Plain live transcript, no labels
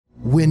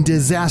When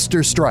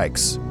disaster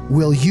strikes,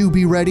 will you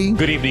be ready?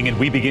 Good evening, and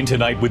we begin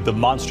tonight with the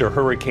monster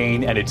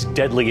hurricane and its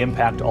deadly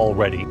impact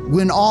already.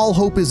 When all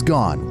hope is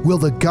gone, will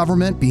the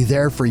government be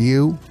there for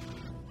you?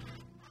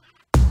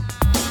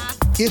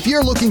 If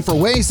you're looking for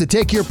ways to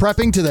take your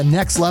prepping to the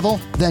next level,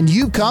 then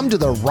you've come to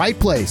the right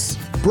place.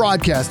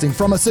 Broadcasting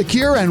from a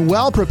secure and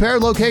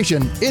well-prepared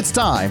location, it's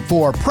time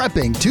for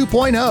Prepping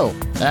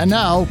 2.0. And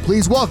now,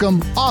 please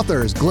welcome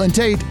authors Glenn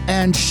Tate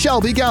and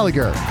Shelby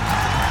Gallagher.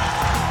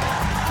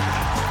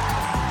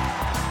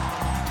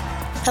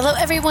 Hello,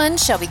 everyone.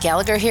 Shelby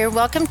Gallagher here.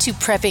 Welcome to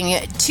Prepping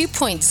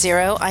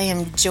 2.0. I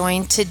am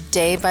joined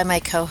today by my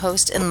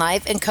co-host and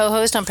live and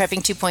co-host on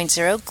Prepping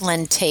 2.0,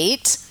 Glenn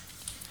Tate.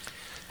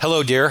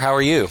 Hello, dear. How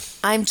are you?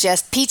 I'm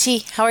just peachy.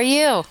 How are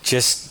you?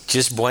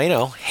 Just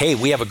bueno. Hey,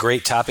 we have a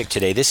great topic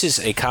today. This is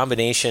a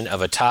combination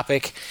of a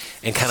topic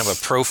and kind of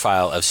a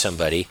profile of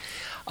somebody.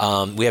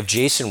 We have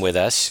Jason with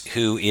us,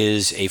 who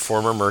is a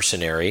former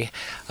mercenary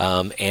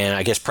and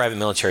I guess private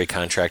military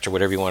contractor,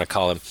 whatever you want to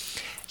call him.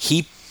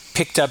 He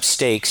picked up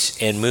stakes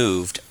and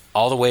moved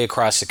all the way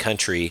across the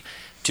country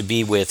to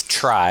be with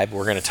Tribe.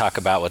 We're going to talk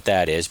about what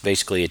that is,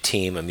 basically a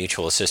team, a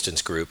mutual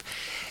assistance group.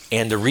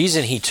 And the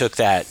reason he took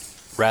that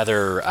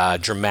rather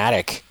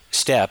dramatic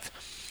step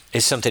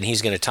is something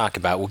he's going to talk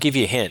about. We'll give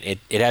you a hint.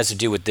 It has to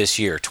do with this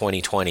year,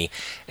 2020,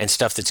 and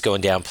stuff that's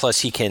going down.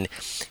 Plus, he can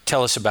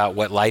tell us about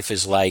what life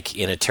is like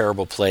in a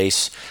terrible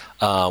place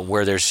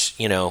where there's,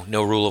 no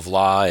rule of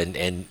law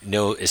and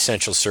no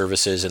essential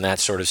services and that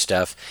sort of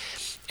stuff.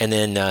 And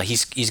then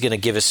he's going to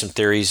give us some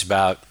theories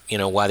about,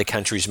 why the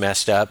country's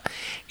messed up,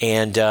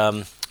 and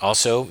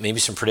also maybe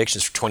some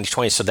predictions for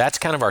 2020. So that's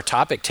kind of our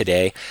topic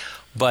today.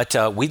 But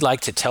we'd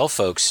like to tell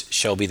folks,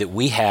 Shelby, that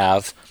we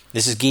have,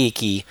 this is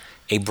geeky,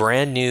 a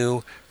brand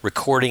new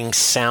recording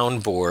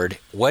soundboard.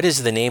 What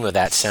is the name of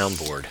that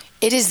soundboard?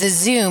 It is the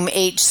Zoom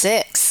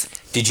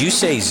H6. Did you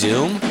say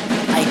Zoom?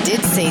 I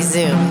did say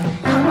Zoom.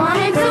 I want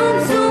it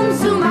zoom, zoom,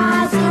 zoom,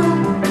 I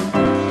zoom.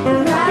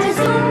 Got it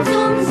zoom,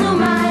 zoom,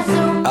 zoom, I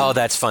zoom. Oh,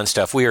 that's fun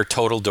stuff. We are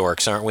total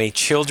dorks, aren't we?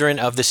 Children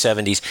of the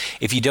 70s.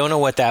 If you don't know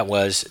what that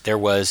was, there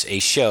was a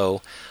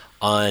show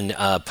on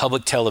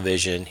public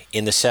television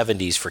in the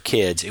 70s for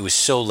kids. It was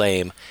so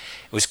lame.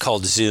 It was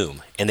called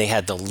Zoom, and they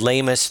had the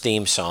lamest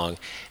theme song,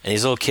 and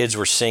these little kids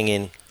were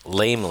singing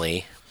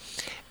lamely,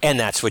 and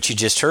that's what you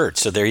just heard.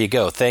 So there you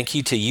go. Thank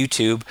you to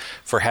YouTube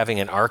for having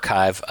an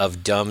archive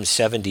of dumb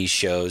 70s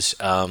shows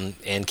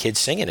and kids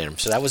singing in them.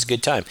 So that was a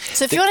good time.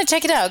 So if you want to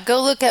check it out,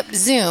 go look up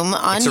Zoom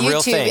on It's a YouTube.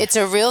 real thing. It's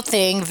a real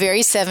thing,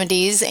 very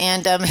 70s.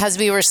 And as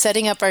we were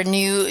setting up our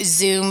new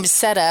Zoom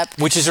setup,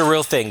 Which is a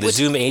real thing. The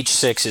Zoom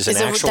H6 is an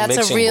actual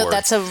mixing board.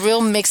 That's a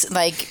real mix,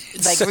 like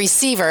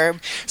receiver.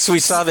 So we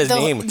saw the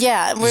name,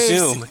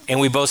 Zoom,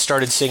 and we both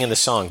started singing the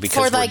song because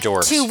for we're like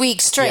dorks. 2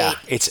 weeks straight. Yeah,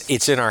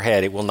 it's in our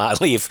head. It will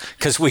not leave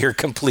because we are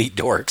complete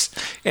dorks.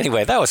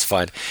 Anyway, that was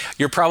fun.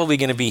 You're probably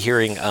going to be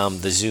hearing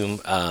the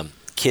Zoom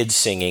kids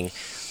singing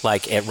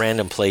like at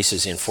random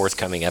places in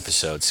forthcoming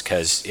episodes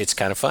because it's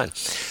kind of fun.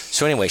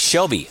 So anyway,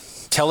 Shelby,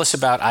 tell us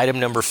about item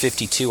number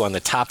 52 on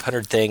the top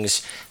 100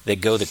 things that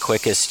go the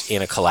quickest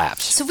in a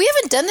collapse. So we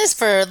haven't done this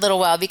for a little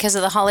while because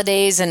of the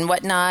holidays and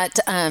whatnot,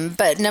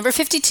 but number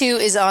 52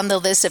 is on the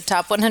list of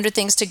top 100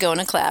 things to go in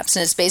a collapse,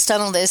 and it's based on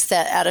a list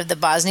that out of the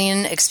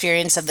Bosnian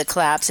experience of the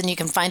collapse, and you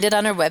can find it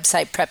on our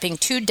website,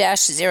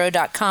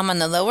 prepping2-0.com on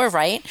the lower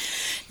right.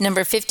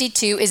 Number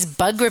 52 is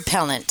bug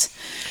repellent.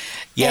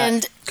 Yeah,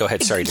 and go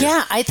ahead. Sorry, dear.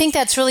 Yeah, I think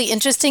that's really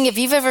interesting. If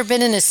you've ever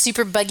been in a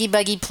super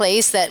buggy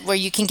place where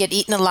you can get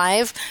eaten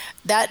alive,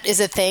 that is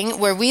a thing.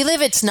 Where we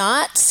live, it's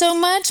not so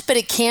much, but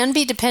it can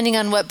be depending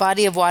on what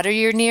body of water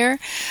you're near.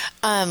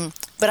 The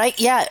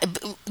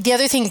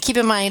other thing to keep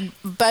in mind,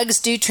 bugs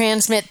do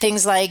transmit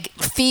things like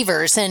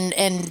fevers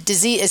and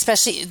disease,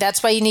 especially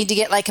that's why you need to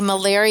get like a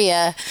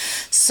malaria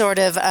sort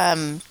of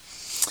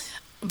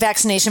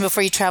vaccination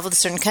before you travel to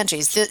certain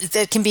countries.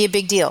 That can be a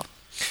big deal.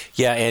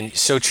 Yeah, and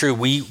so true.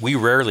 We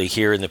rarely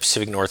here in the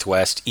Pacific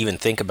Northwest even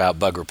think about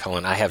bug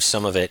repellent. I have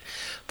some of it.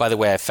 By the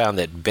way, I found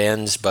that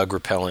Ben's bug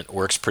repellent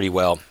works pretty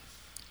well.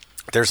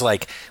 There's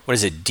like, what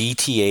is it,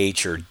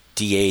 DTH or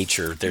DH,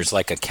 or there's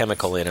like a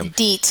chemical in them.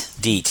 DEET.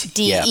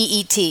 Yeah.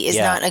 DEET is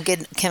not a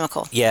good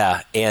chemical.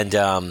 Yeah,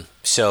 and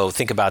so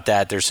think about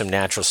that. There's some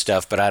natural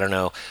stuff, but I don't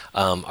know.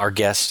 Our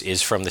guest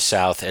is from the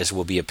South, as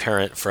will be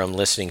apparent from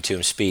listening to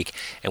him speak,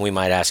 and we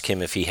might ask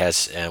him if he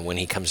has, when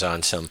he comes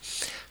on,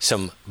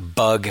 some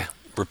bug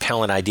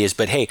repellent ideas.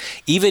 But hey,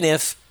 even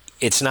if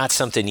it's not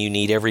something you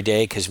need every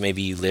day because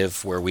maybe you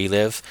live where we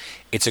live,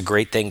 it's a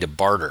great thing to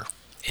barter,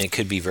 and it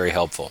could be very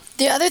helpful.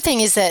 The other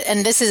thing is that,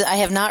 and I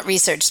have not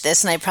researched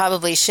this, and I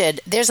probably should,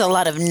 there's a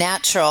lot of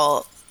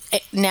natural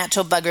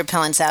bug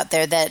repellents out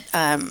there that,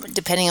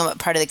 depending on what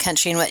part of the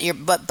country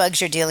and what bugs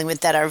you're dealing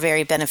with, that are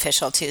very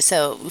beneficial too.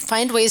 So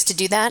find ways to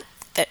do that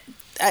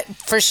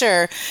for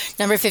sure.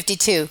 Number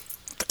 52,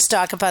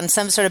 stock up on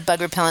some sort of bug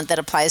repellent that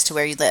applies to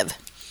where you live.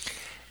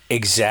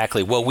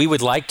 Exactly. Well, we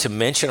would like to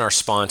mention our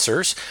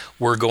sponsors.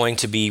 We're going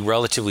to be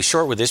relatively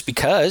short with this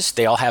because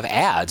they all have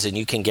ads, and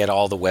you can get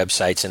all the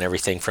websites and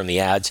everything from the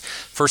ads.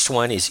 First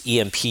one is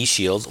EMP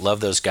Shield.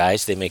 Love those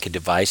guys. They make a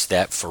device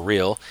that, for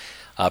real,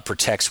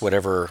 protects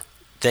whatever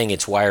thing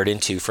it's wired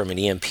into from an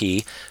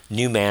EMP.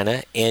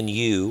 Numana,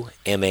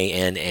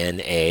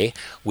 Numana,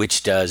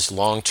 which does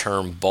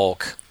long-term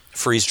bulk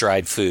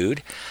freeze-dried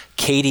food.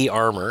 Cati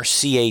Armor,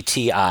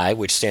 CATI,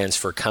 which stands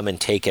for Come and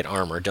Take It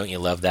Armor. Don't you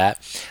love that?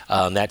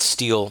 That's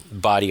steel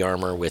body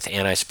armor with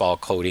anti-spall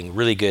coating.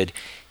 Really good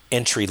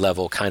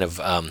entry-level kind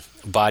of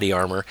body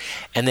armor.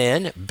 And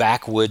then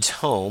Backwoods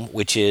Home,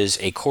 which is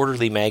a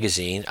quarterly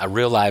magazine, a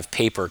real live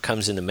paper,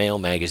 comes in the mail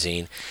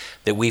magazine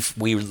that we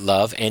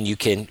love. And you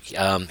can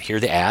hear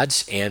the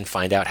ads and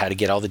find out how to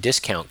get all the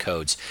discount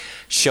codes.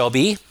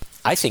 Shelby,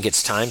 I think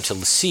it's time to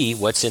see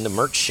what's in the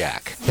merch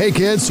shack. Hey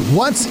kids,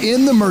 what's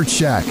in the merch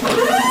shack?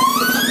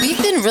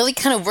 We've been really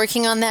kind of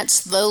working on that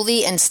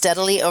slowly and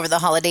steadily over the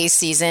holiday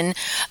season.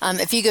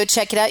 If you go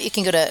check it out, you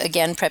can go to,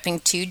 again,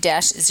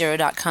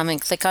 prepping2-0.com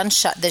and click on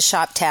the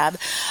shop tab.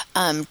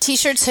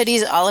 T-shirts,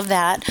 hoodies, all of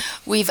that.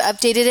 We've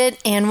updated it.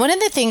 And one of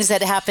the things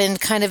that happened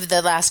kind of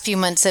the last few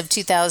months of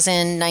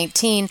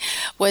 2019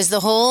 was the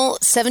whole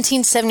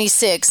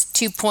 1776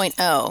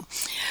 2.0.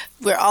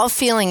 We're all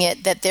feeling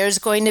it, that there's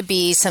going to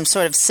be some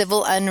sort of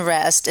civil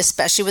unrest,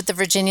 especially with the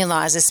Virginia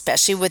laws,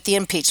 especially with the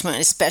impeachment,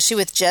 especially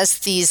with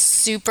just these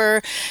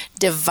super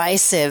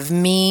divisive,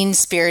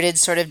 mean-spirited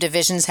sort of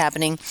divisions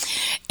happening.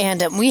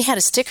 And we had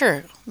a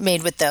sticker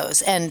made with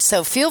those. And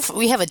so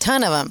we have a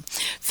ton of them.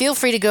 Feel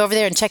free to go over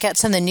there and check out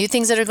some of the new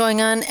things that are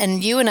going on.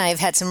 And you and I have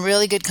had some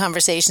really good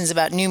conversations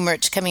about new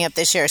merch coming up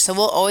this year. So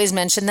we'll always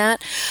mention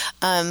that.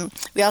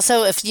 We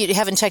also, if you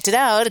haven't checked it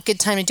out, a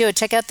good time to do it,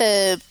 check out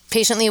the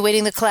Patiently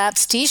Awaiting the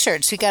Collapse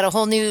t-shirts. We got a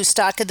whole new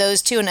stock of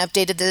those too and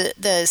updated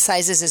the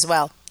sizes as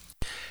well.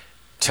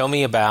 Tell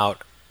me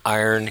about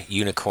Iron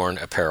Unicorn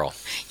Apparel.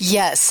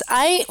 Yes,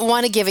 I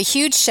want to give a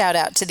huge shout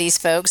out to these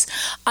folks.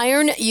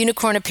 Iron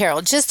Unicorn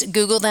Apparel. Just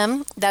Google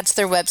them. That's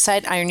their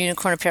website,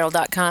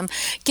 ironunicornapparel.com.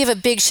 Give a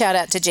big shout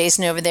out to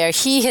Jason over there.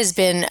 He has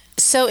been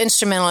so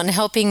instrumental in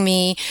helping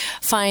me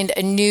find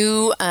a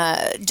new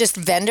just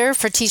vendor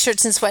for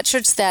t-shirts and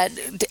sweatshirts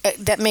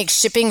that makes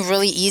shipping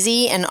really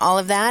easy and all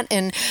of that.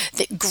 And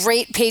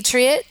great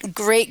patriot,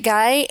 great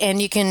guy.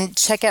 And you can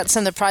check out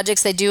some of the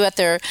projects they do at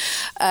their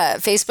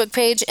Facebook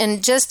page.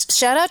 And just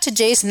shout out to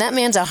Jason. That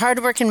man's a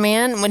hardworking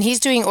man. When he's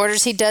doing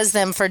orders, he does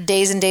them for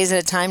days and days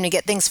at a time to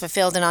get things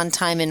fulfilled and on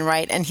time and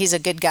right. And he's a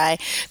good guy,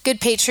 good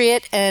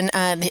patriot, and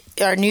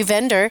our new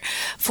vendor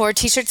for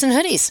t-shirts and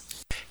hoodies.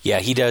 Yeah,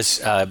 he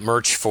does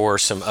merch for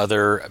some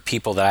other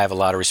people that I have a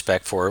lot of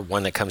respect for.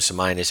 One that comes to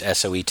mind is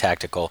SOE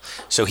Tactical.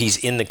 So he's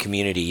in the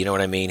community. You know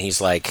what I mean?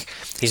 He's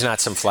not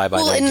some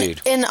fly-by-night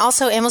dude. And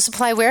also Ammo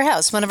Supply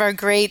Warehouse, one of our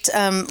great,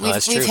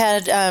 we've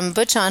had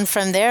Butch on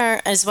from there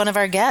as one of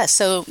our guests.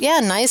 So yeah,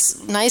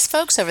 nice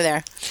folks over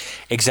there.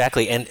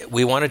 Exactly. And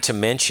we wanted to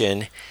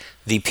mention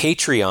the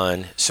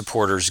Patreon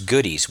supporters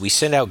goodies. We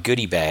send out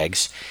goodie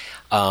bags.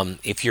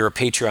 If you're a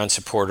Patreon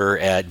supporter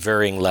at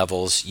varying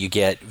levels, you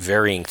get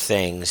varying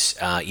things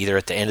either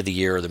at the end of the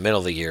year or the middle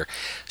of the year.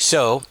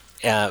 So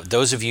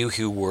those of you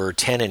who were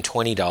 $10 and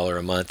 $20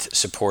 a month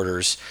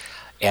supporters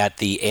at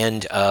the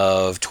end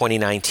of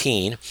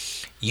 2019,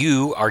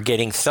 you are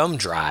getting thumb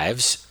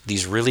drives,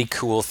 these really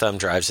cool thumb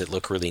drives that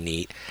look really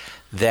neat,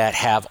 that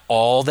have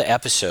all the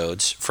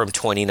episodes from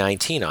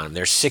 2019 on them.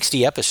 There's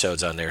 60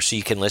 episodes on there, so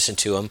you can listen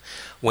to them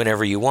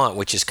whenever you want,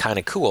 which is kind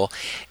of cool.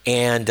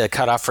 And the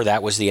cutoff for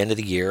that was the end of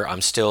the year.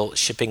 I'm still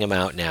shipping them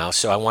out now,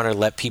 so I want to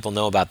let people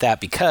know about that,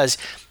 because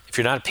if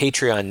you're not a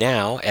Patreon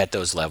now at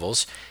those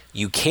levels,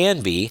 you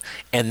can be.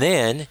 And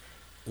then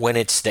when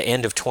it's the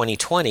end of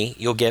 2020,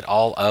 you'll get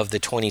all of the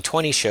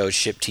 2020 shows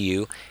shipped to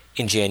you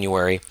in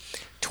January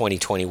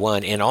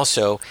 2021. And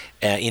also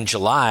in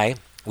July,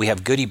 we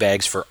have goodie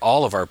bags for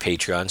all of our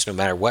Patreons, no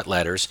matter what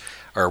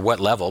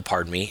level,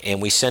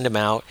 and we send them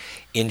out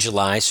in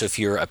July. So if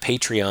you're a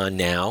Patreon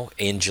now,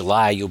 in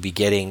July, you'll be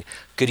getting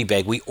goodie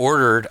bag. We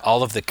ordered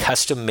all of the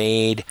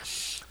custom-made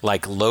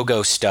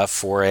logo stuff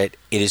for it.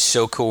 It is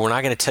so cool. We're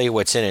not going to tell you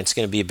what's in it. It's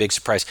going to be a big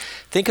surprise.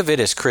 Think of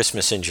it as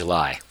Christmas in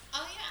July.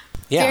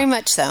 Yeah. Very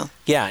much so.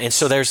 Yeah, and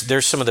so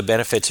there's some of the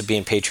benefits of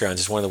being Patreons.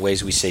 It's one of the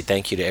ways we say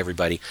thank you to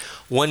everybody.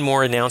 One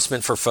more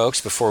announcement for folks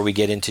before we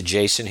get into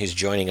Jason, who's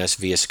joining us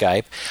via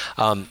Skype.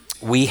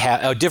 We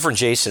have a different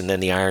Jason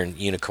than the Iron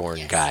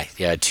Unicorn guy.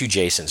 Yeah, two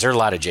Jasons. There are a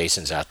lot of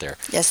Jasons out there.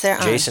 Yes, there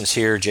are. Jason's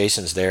here,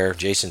 Jason's there,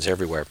 Jason's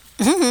everywhere.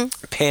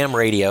 Mm-hmm. PAM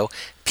Radio,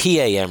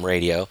 PAM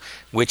Radio,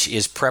 which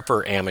is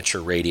Prepper Amateur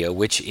Radio,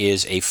 which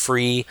is a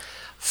free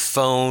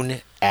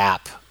phone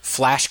app,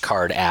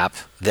 flashcard app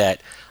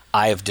that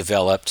I have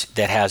developed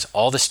that has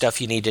all the stuff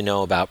you need to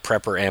know about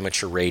Prepper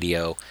Amateur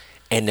Radio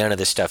and none of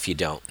the stuff you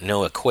don't.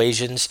 No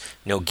equations,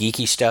 no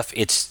geeky stuff.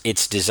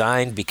 It's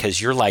designed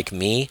because you're like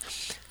me.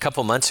 A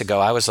couple months ago,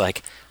 I was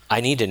like,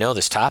 I need to know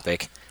this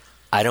topic.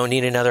 I don't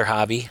need another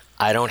hobby.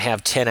 I don't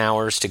have 10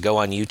 hours to go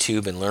on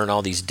YouTube and learn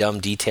all these dumb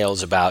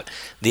details about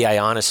the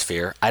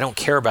ionosphere. I don't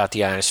care about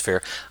the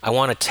ionosphere. I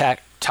want to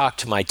talk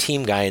to my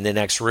team guy in the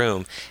next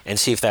room and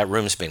see if that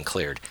room's been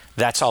cleared.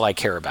 That's all I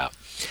care about.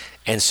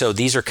 And so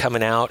these are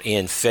coming out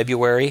in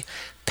February.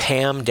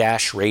 PAM-radio.com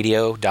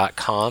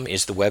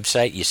is the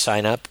website. You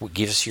sign up,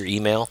 give us your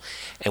email,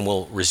 and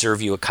we'll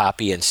reserve you a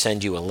copy and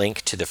send you a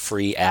link to the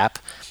free app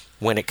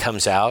when it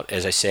comes out,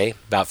 as I say,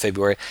 about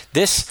February.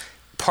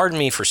 Pardon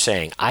me for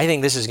saying, I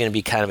think this is going to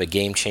be kind of a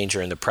game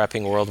changer in the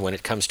prepping world when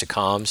it comes to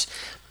comms,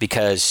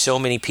 because so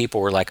many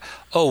people were like,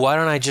 oh, why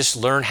don't I just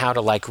learn how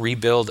to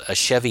rebuild a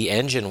Chevy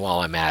engine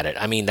while I'm at it?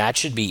 I mean, that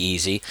should be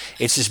easy.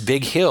 It's this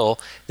big hill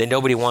that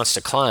nobody wants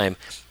to climb,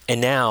 and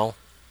now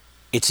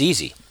it's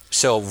easy.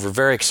 So we're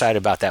very excited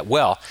about that.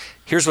 Well,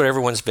 here's what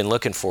everyone's been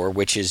looking for,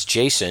 which is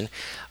Jason,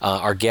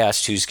 our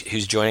guest, who's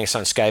joining us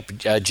on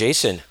Skype.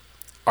 Jason,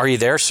 are you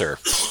there, sir?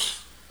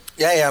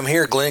 Yeah, I'm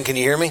here, Glenn. Can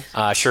you hear me?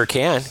 Sure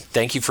can.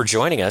 Thank you for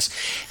joining us.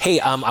 Hey,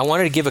 I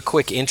wanted to give a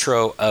quick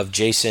intro of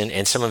Jason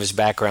and some of his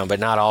background,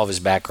 but not all of his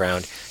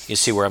background. You'll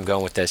see where I'm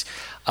going with this.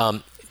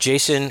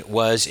 Jason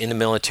was in the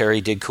military,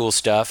 did cool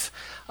stuff,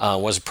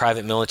 was a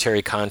private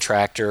military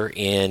contractor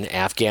in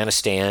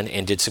Afghanistan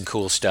and did some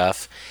cool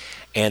stuff,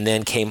 and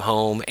then came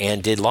home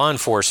and did law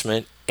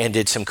enforcement and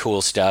did some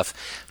cool stuff.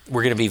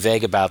 We're going to be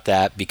vague about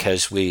that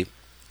because we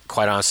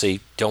quite honestly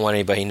don't want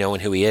anybody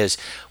knowing who he is.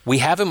 We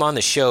have him on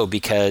the show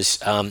because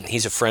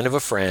he's a friend of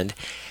a friend,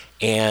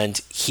 and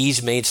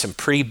he's made some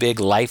pretty big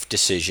life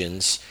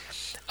decisions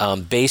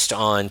based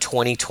on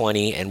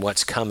 2020 and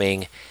what's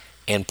coming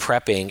and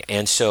prepping.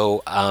 And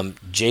so,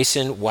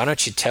 Jason, why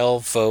don't you tell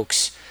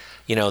folks,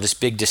 this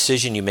big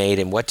decision you made,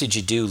 and what did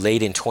you do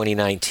late in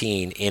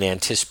 2019 in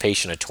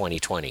anticipation of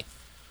 2020?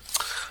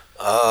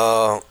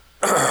 Well,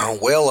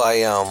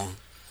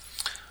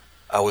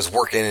 I was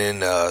working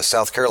in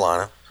South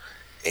Carolina,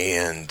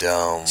 and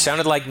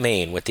sounded like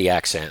Maine with the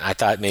accent. I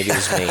thought maybe it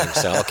was Maine.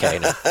 So okay.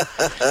 No.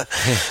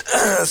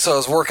 So I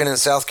was working in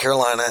South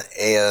Carolina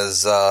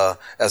as a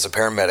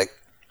paramedic,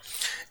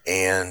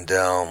 and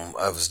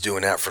I was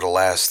doing that for the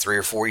last 3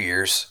 or 4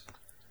 years,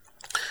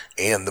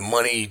 and the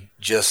money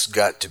just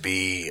got to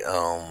be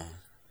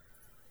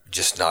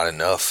just not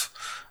enough.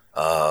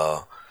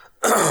 I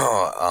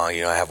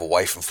have a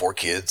wife and 4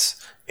 kids,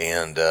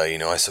 and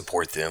I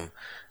support them,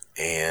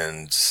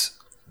 and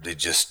they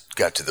just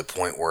got to the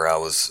point where I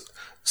was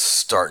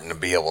starting to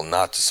be able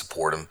not to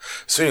support them.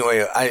 So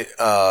anyway,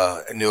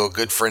 I knew a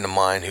good friend of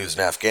mine who's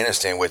in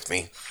Afghanistan with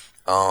me.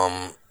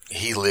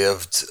 He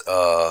lived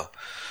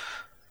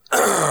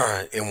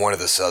in one of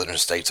the southern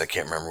states. I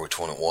can't remember which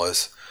one it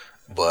was,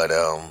 but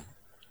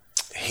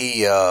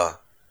he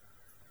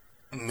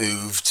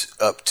moved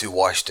up to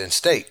Washington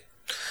State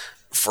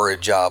for a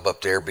job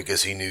up there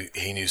because he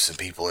knew some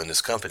people in this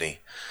company,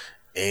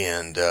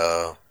 and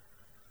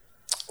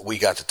we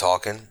got to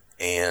talking,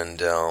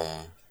 and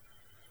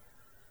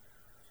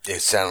it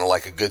sounded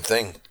like a good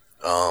thing.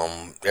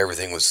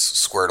 Everything was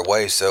squared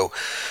away. So,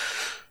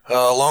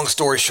 long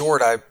story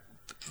short, I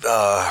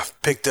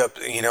picked up.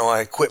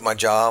 I quit my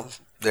job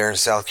there in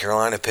South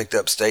Carolina, picked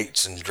up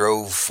states, and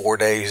drove 4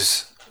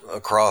 days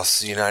across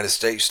the United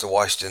States to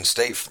Washington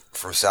State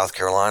from South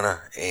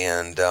Carolina,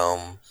 and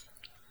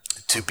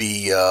to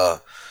be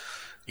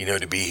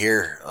to be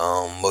here,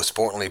 most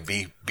importantly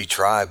be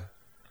tribe.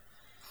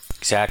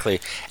 Exactly.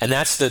 And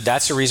that's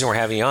the reason we're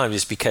having you on,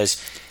 is because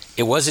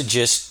it wasn't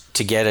just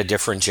to get a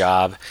different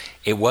job.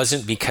 It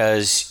wasn't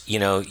because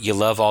you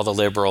love all the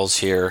liberals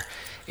here.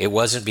 It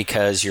wasn't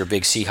because you're a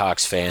big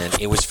Seahawks fan.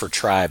 It was for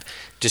tribe.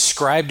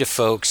 Describe to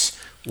folks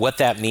what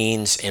that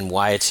means and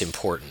why it's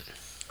important.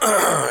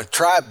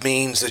 Tribe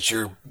means that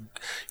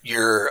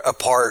you're a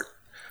part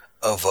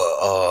of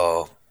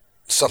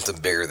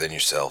something bigger than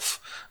yourself.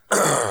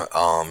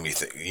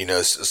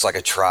 It's like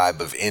a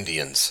tribe of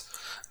Indians.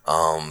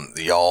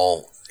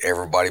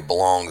 Everybody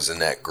belongs in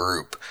that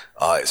group.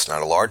 It's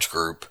not a large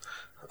group,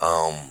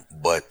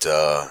 but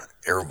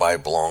everybody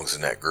belongs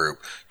in that group.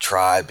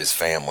 Tribe is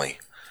family.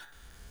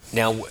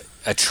 Now,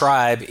 a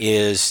tribe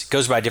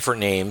goes by different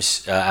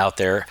names out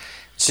there.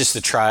 It's just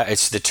the tribe.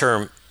 It's the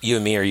term you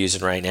and me are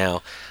using right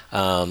now.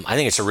 I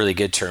think it's a really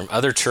good term.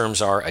 Other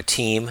terms are a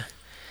team,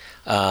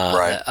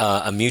 right.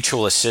 A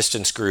mutual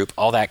assistance group,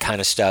 all that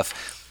kind of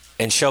stuff.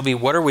 And Shelby,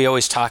 what are we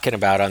always talking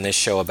about on this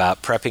show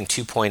about Prepping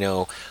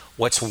 2.0?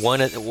 What's one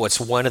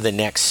of the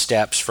next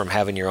steps from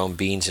having your own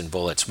beans and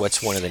bullets?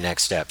 What's one of the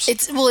next steps?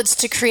 It's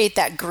to create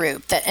that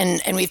group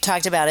and we've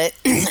talked about it.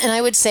 And I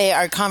would say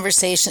our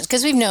conversations,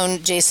 because we've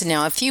known Jason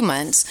now a few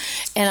months,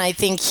 and I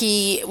think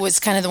he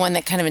was kind of the one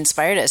that kind of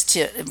inspired us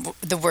to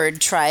the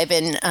word tribe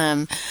and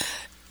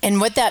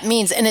what that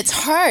means. And it's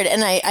hard.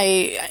 And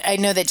I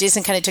know that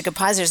Jason kind of took a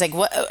pause. There's like,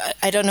 what?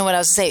 I don't know what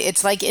else to say.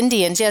 It's like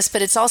Indians, yes,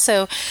 but it's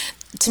also,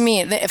 to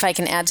me, if I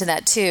can add to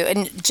that too,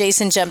 and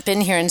Jason, jump in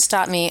here and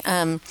stop me.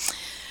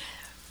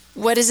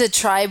 What is a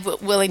tribe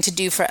willing to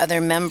do for other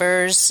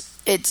members?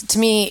 It's to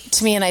me,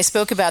 and I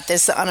spoke about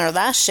this on our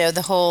last show,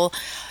 the whole,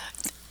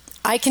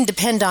 I can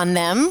depend on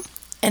them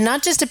And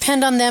not just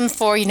depend on them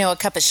for, a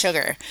cup of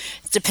sugar.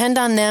 Depend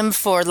on them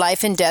for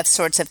life and death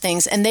sorts of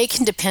things, and they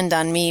can depend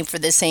on me for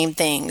the same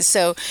things.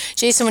 So,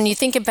 Jason, when you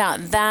think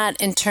about that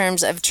in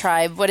terms of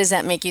tribe, what does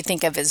that make you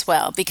think of as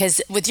well?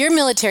 Because with your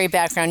military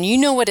background, you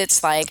know what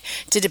it's like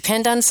to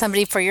depend on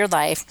somebody for your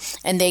life,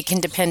 and they can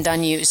depend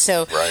on you.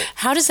 So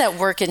how does that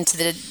work into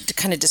the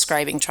kind of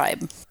describing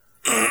tribe?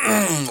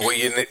 Well,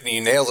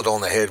 you nailed it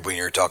on the head when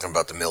you were talking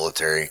about the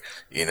military.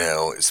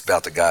 It's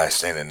about the guy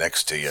standing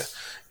next to you.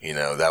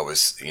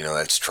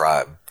 That's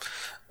tribe.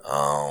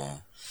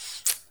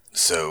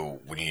 So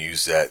when you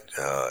use that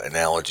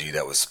analogy,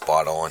 that was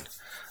spot on.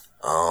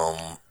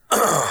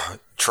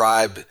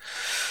 Tribe.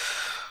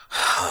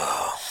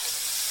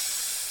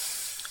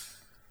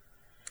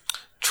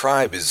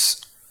 Tribe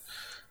is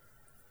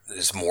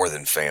more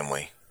than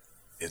family.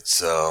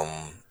 It's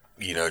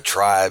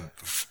tribe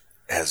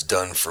has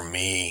done for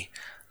me.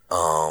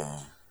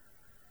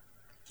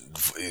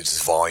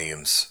 It's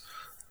volumes.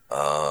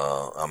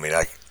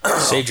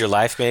 Saved your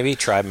life, maybe,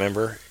 tribe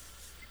member.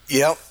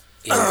 Yep.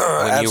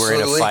 When you were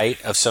in a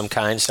fight of some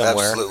kind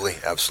somewhere.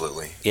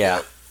 Absolutely. Yeah.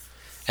 Yep.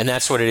 And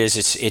that's what it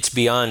is. It's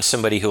beyond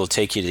somebody who will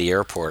take you to the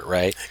airport,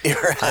 right?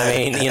 Right. I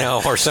mean,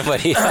 or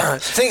somebody.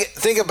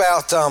 think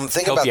about.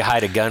 Hope you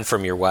hide a gun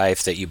from your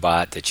wife that you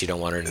bought that you don't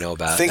want her to know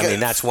about.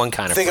 That's one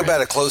kind of. Think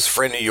about a close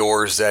friend of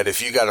yours that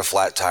if you got a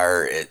flat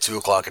tire at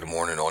 2:00 in the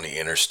morning on the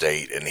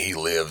interstate and he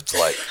lived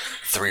like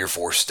 3 or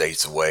 4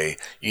 states away,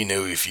 you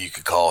knew if you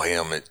could call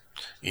him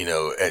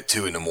at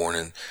 2 in the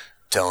morning,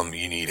 tell him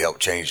you need help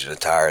changing a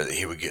tire, that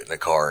he would get in the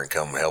car and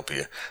come help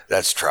you.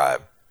 That's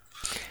tribe.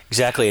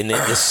 Exactly. And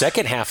the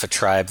second half of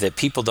tribe that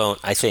people don't,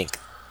 I think,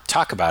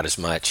 talk about as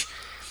much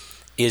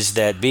is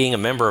that being a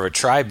member of a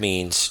tribe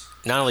means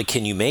not only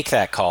can you make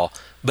that call,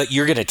 but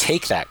you're going to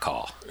take that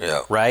call.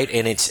 Yeah. Right?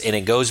 And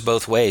it goes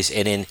both ways.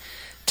 And in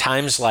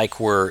times like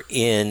we're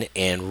in,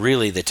 and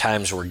really the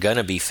times we're going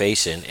to be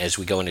facing as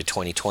we go into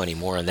 2020,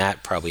 more on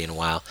that probably in a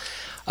while,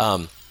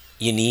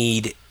 you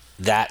need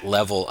that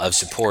level of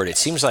support. It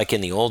seems like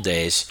in the old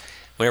days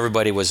when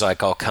everybody was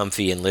like all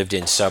comfy and lived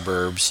in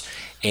suburbs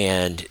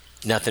and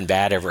nothing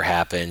bad ever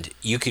happened,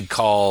 you could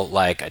call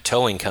like a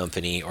towing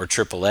company or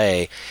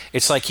AAA.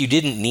 It's like you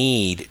didn't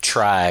need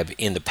tribe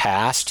in the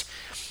past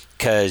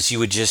because you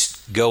would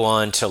just go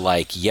on to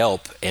like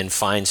Yelp and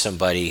find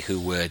somebody who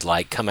would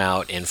like come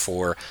out and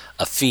for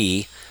a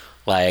fee,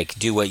 like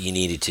do what you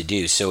needed to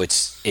do. So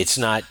it's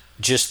not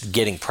just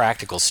getting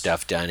practical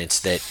stuff done. It's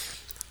that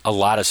a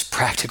lot of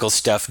practical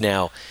stuff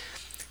now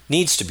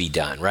needs to be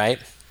done, right?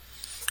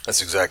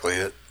 That's exactly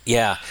it.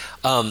 Yeah.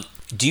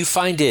 Do you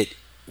find it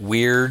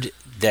weird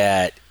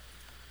that,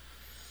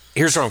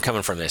 here's where I'm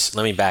coming from this.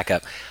 Let me back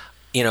up.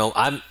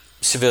 I'm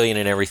civilian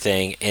and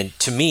everything, and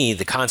to me,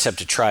 the concept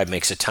of tribe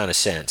makes a ton of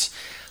sense.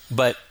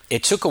 But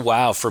it took a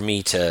while for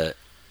me to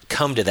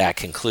come to that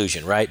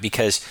conclusion, right?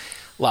 Because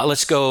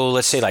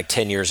let's say like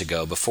 10 years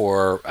ago,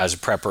 before I was a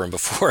prepper and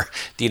before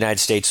the United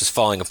States was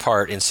falling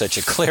apart in such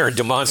a clear and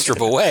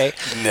demonstrable way.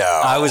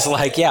 No. I was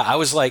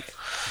like,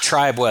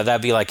 tribe, well,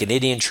 that'd be like an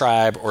Indian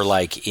tribe or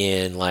like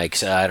in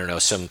like, I don't know,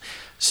 some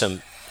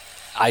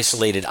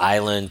isolated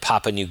island,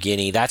 Papua New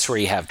Guinea. That's where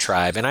you have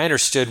tribe. And I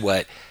understood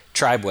what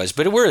tribe was,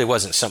 but it really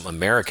wasn't something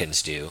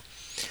Americans do.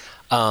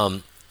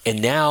 And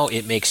now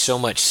it makes so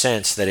much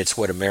sense that it's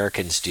what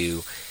Americans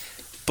do.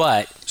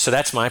 But, so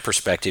that's my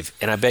perspective,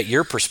 and I bet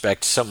your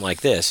perspective is something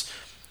like this.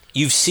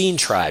 You've seen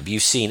tribe,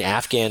 you've seen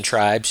Afghan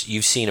tribes,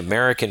 you've seen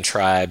American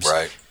tribes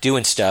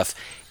doing stuff,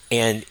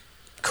 and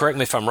correct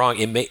me if I'm wrong,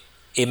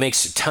 it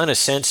makes a ton of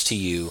sense to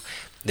you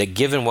that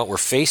given what we're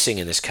facing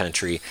in this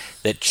country,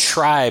 that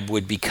tribe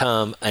would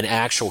become an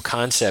actual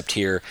concept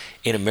here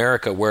in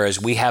America,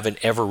 whereas we haven't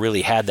ever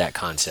really had that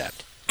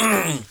concept.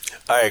 I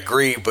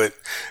agree, but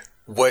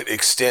what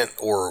extent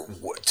or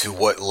to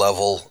what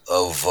level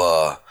of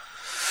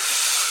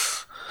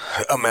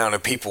amount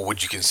of people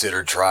would you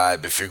consider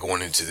tribe if you're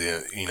going into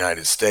the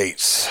United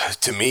States?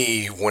 To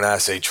me, when I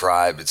say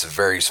tribe, it's a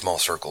very small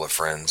circle of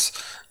friends.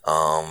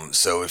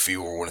 So if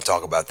you want to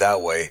talk about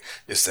that way,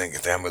 just think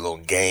of how many little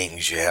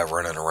gangs you have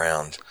running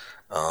around.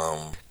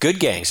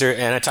 Good gangs,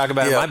 and I talk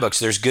about in my books,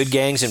 there's good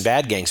gangs and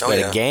bad gangs, but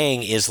a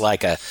gang is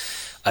like a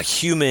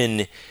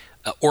human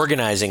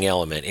organizing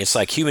element. It's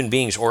like human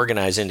beings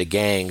organize into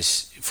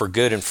gangs for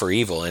good and for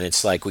evil, and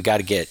it's like we got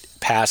to get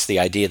past the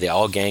idea that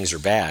all gangs are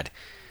bad.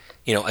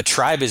 A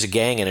tribe is a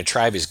gang and a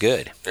tribe is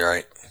good.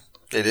 Right.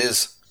 It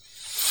is.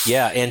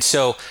 Yeah, and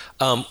so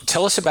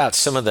tell us about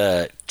some of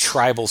the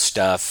tribal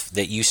stuff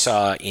that you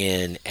saw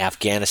in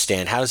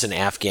Afghanistan. How does an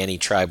Afghani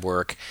tribe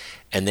work?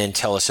 And then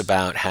tell us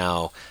about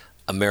how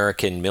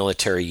American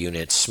military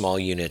units, small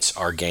units,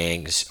 are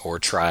gangs or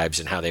tribes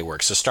and how they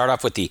work. So start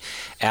off with the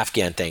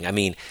Afghan thing. I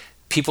mean,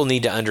 people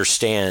need to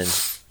understand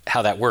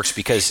how that works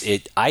because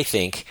I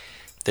think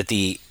that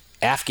the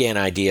Afghan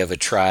idea of a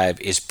tribe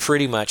is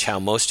pretty much how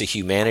most of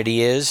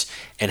humanity is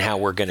and how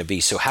we're going to be.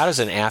 So how does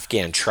an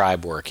Afghan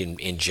tribe work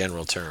in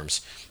general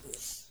terms?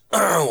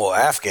 Well,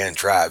 Afghan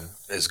tribe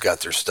has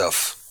got their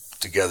stuff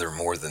together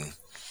more than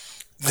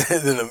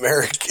than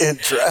American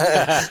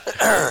tribe.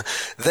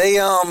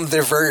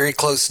 They're very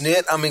close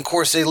knit. I mean, of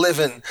course, they live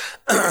in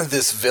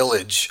this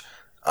village.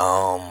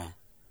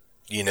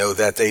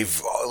 That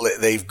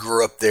they've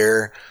grew up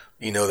there.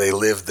 They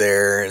live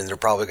there, and they're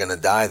probably going to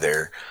die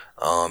there.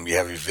 You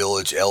have your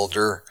village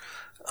elder.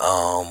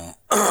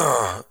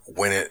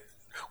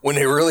 When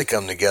they really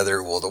come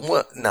together,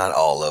 not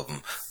all of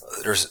them.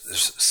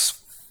 There's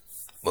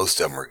most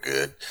of them are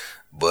good,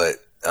 but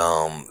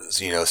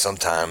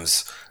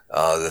sometimes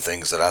the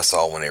things that I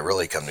saw when they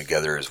really come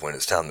together is when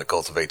it's time to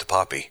cultivate the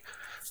poppy.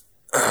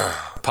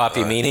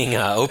 Poppy meaning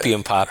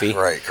opium poppy,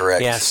 right?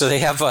 Correct. Yeah, so they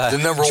have the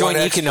number joint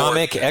one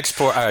economic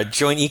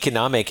joint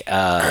economic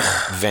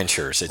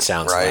ventures. It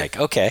sounds right. like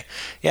okay,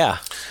 yeah.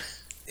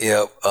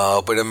 Yep.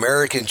 But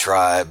American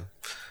tribe,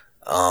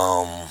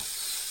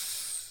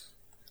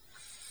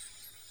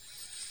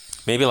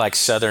 maybe like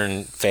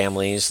Southern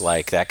families,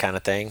 like that kind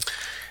of thing.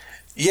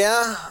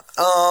 Yeah,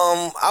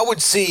 I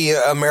would see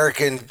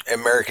American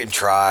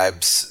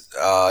tribes.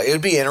 It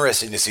would be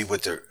interesting to see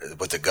what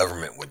the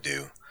government would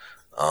do.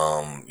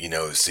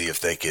 See if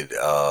they could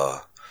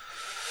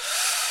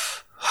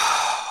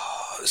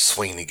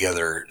swing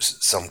together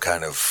some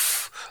kind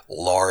of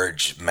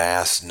large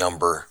mass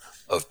number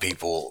of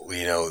people.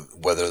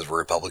 Whether it's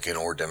Republican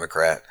or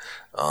Democrat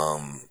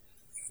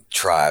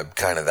tribe,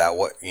 kind of that.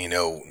 What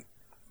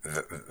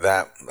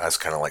that's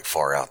kind of like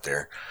far out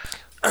there.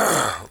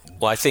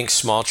 Well, I think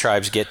small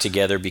tribes get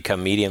together,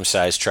 become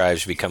medium-sized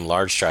tribes, become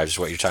large tribes. Is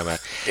what you're talking about.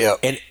 Yeah.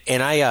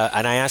 And I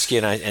ask you,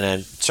 and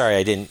I'm sorry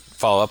I didn't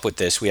follow up with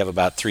this. We have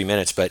about 3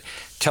 minutes, but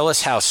tell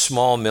us how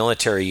small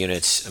military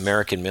units,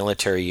 American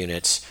military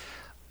units,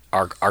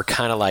 are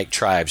kind of like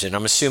tribes. And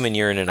I'm assuming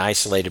you're in an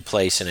isolated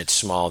place and it's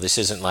small. This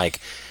isn't like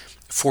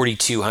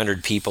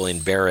 4,200 people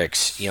in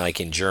barracks,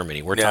 like in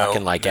Germany. We're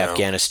talking like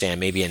Afghanistan,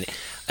 maybe an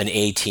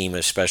A team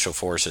of special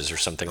forces or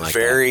something like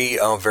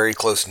that. Very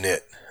close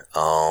knit.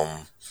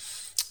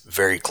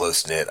 Very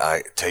close knit.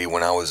 I tell you,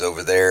 when I was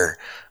over there,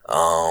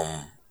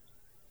 I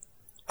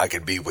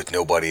could be with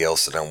nobody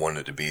else that I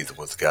wanted to be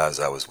with the guys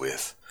I was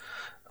with.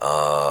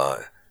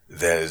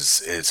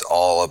 It's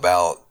all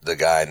about the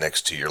guy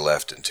next to your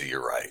left and to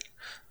your right.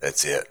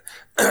 That's it.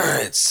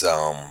 It's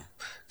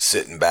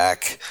sitting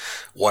back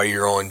while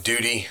you're on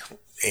duty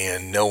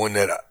and knowing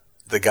that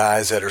the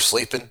guys that are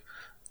sleeping,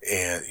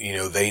 and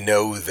they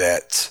know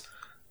that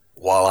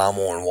while I'm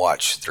on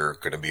watch, they're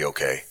going to be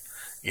okay.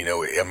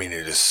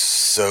 It is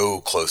so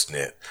close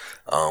knit.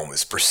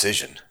 It's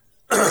precision.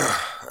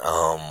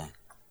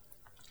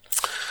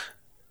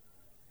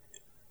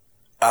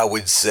 I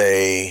would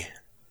say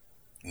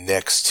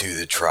next to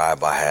the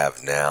tribe I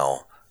have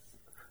now,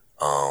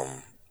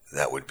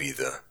 that would be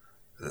the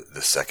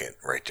second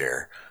right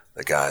there.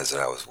 The guys that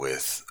I was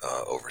with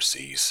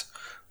overseas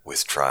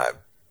with tribe.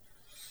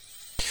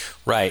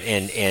 Right,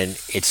 and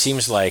it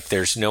seems like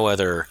there's no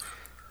other,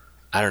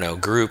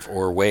 group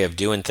or way of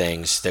doing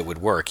things that would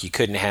work. You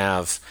couldn't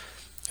have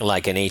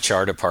like an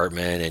HR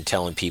department and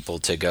telling people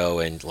to go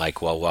and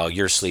while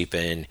you're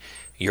sleeping,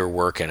 you're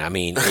working.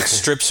 It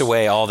strips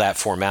away all that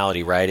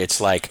formality, right?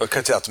 It's like it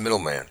cuts out the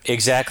middleman.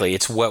 Exactly,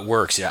 it's what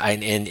works.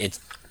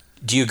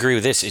 Do you agree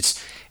with this?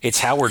 It's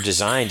how we're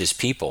designed as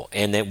people,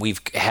 and that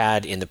we've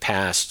had in the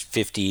past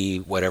 50,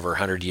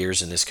 100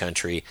 years in this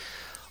country,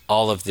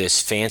 all of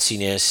this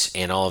fanciness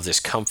and all of this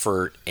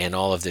comfort and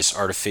all of this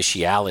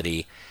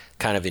artificiality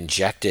kind of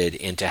injected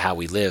into how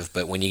we live.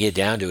 But when you get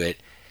down to it,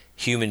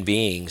 human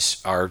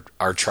beings are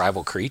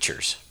tribal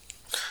creatures.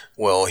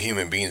 Well,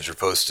 human beings are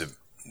supposed to,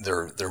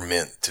 they're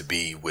meant to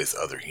be with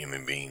other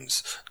human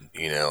beings.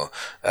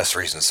 That's the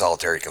reason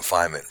solitary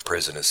confinement in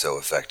prison is so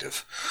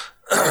effective.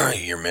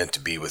 You're meant to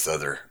be with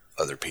other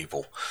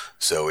people.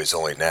 So it's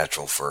only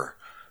natural for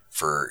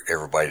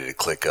everybody to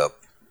click up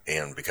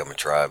and become a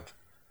tribe.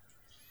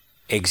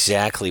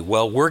 Exactly.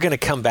 Well, we're going to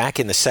come back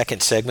in the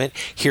second segment,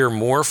 hear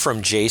more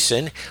from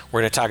Jason. We're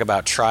going to talk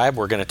about tribe.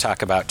 We're going to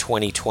talk about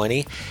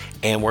 2020.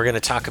 And we're going to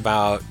talk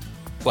about,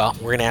 we're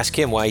going to ask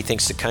him why he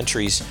thinks the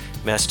country's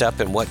messed up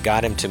and what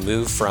got him to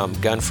move from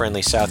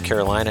gun-friendly South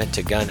Carolina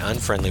to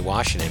gun-unfriendly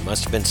Washington.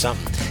 Must have been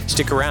something.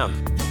 Stick around.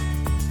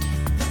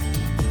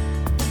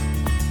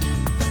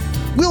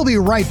 We'll be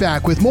right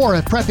back with more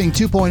of Prepping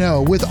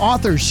 2.0 with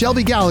authors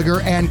Shelby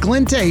Gallagher and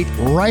Glenn Tate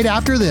right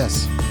after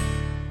this.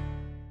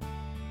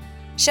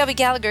 Shelby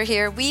Gallagher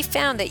here. We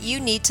found that you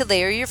need to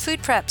layer your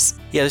food preps.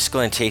 Yeah, this is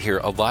Glenn Tate here.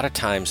 A lot of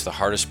times the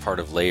hardest part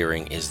of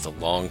layering is the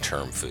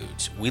long-term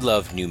foods. We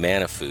love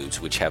Numana foods,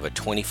 which have a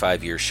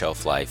 25-year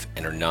shelf life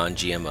and are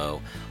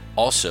non-GMO.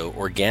 Also,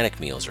 organic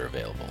meals are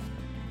available.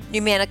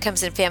 Numana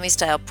comes in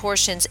family-style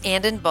portions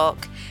and in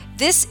bulk.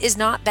 This is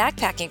not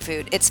backpacking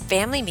food. It's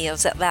family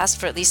meals that last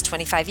for at least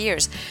 25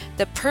 years.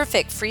 The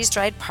perfect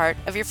freeze-dried part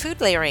of your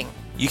food layering.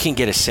 You can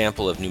get a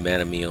sample of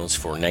Numana meals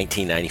for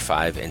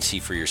 $19.95 and see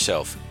for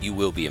yourself. You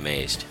will be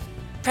amazed.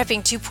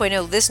 Prepping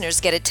 2.0 listeners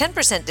get a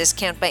 10%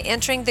 discount by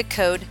entering the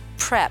code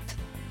PREP.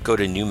 Go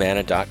to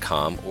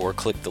Numana.com or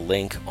click the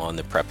link on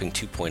the Prepping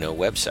 2.0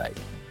 website.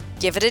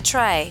 Give it a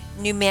try.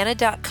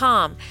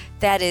 Numanna.com.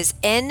 That is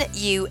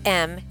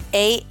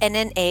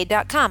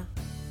NUMANNA.com.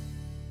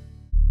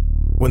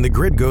 When the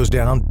grid goes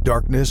down,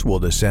 darkness will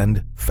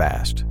descend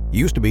fast.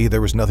 Used to be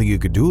there was nothing you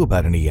could do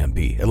about an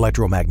EMP,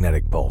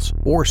 electromagnetic pulse,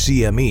 or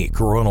CME,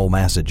 coronal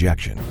mass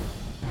ejection.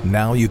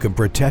 Now you can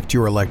protect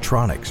your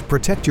electronics,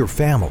 protect your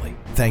family,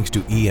 thanks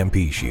to EMP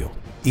Shield.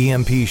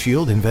 EMP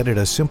Shield invented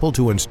a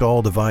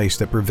simple-to-install device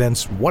that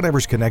prevents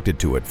whatever's connected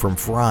to it from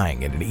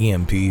frying in an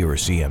EMP or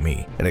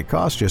CME, and it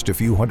costs just a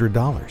few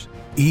 $100s.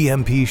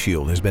 EMP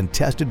Shield has been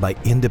tested by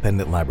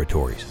independent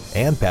laboratories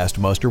and passed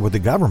muster with the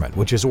government,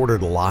 which has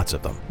ordered lots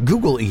of them.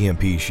 Google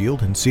EMP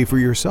Shield and see for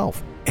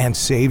yourself. And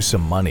save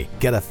some money.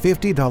 Get a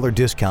 $50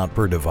 discount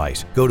per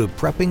device. Go to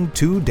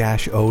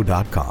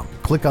prepping2-0.com.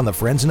 Click on the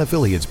Friends and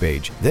Affiliates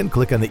page, then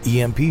click on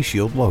the EMP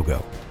Shield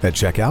logo. At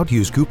checkout,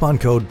 use coupon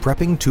code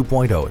PREPPING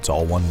 2.0. It's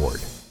all one word.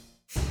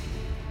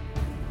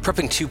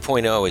 Prepping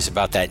 2.0 is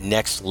about that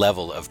next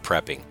level of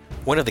prepping.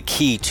 One of the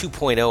key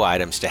 2.0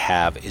 items to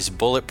have is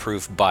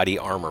bulletproof body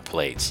armor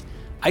plates.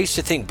 I used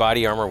to think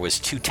body armor was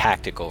too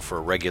tactical for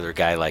a regular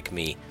guy like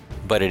me,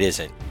 but it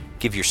isn't.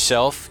 Give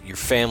yourself, your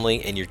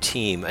family, and your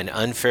team an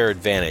unfair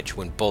advantage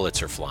when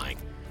bullets are flying.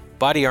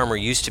 Body armor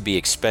used to be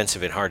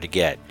expensive and hard to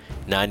get.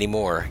 Not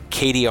anymore.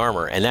 KD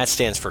Armor, and that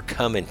stands for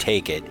Come and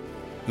Take It,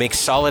 makes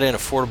solid and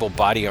affordable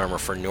body armor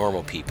for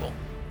normal people.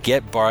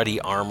 Get body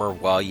armor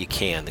while you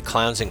can. The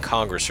clowns in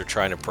Congress are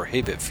trying to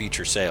prohibit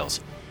future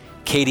sales.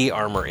 KD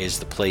Armor is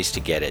the place to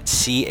get it.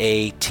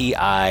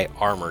 CATI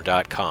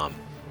Armor.com.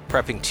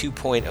 Prepping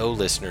 2.0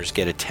 listeners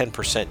get a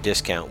 10%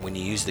 discount when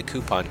you use the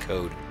coupon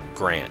code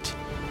GRANT.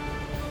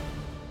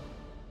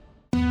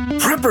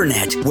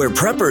 PrepperNet, where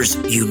preppers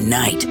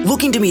unite.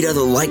 Looking to meet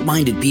other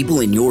like-minded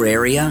people in your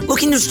area?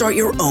 Looking to start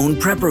your own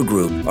prepper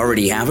group?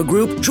 Already have a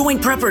group? Join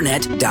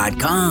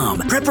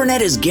PrepperNet.com.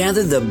 PrepperNet has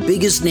gathered the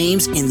biggest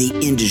names in the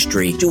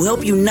industry to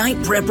help unite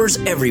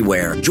preppers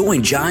everywhere.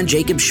 Join John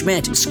Jacob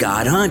Schmidt,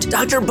 Scott Hunt,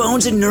 Dr.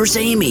 Bones and Nurse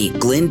Amy,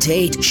 Glenn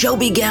Tate,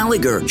 Shelby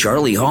Gallagher,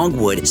 Charlie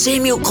Hogwood,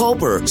 Samuel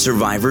Culper,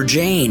 Survivor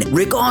Jane,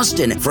 Rick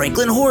Austin,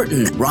 Franklin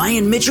Horton,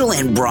 Ryan Mitchell,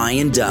 and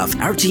Brian Duff.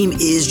 Our team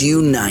is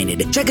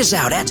united. Check us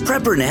out at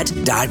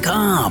PrepperNet.com.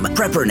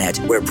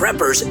 PrepperNet, where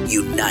preppers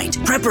unite.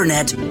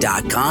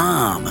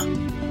 PrepperNet.com.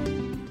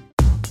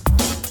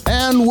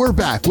 And we're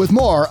back with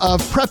more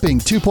of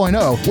Prepping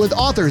 2.0 with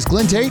authors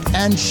Glenn Tate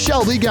and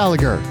Shelby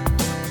Gallagher.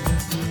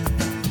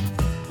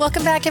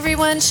 Welcome back,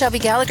 everyone. Shelby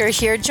Gallagher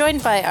here,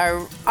 joined by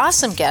our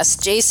awesome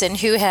guest, Jason,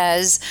 who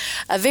has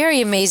a very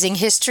amazing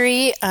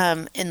history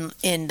in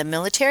the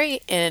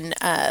military, in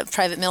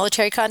private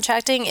military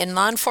contracting, in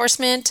law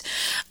enforcement,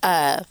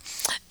 EMT,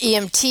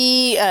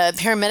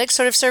 paramedic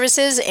sort of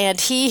services, and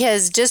he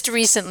has just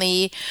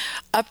recently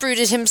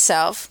uprooted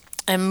himself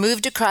and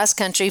moved across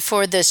country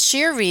for the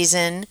sheer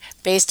reason,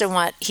 based on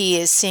what he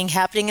is seeing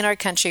happening in our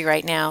country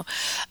right now,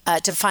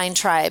 to find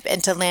tribe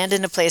and to land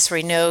in a place where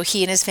he knows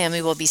he and his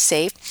family will be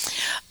safe.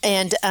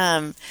 And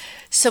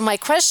so my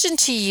question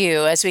to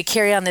you as we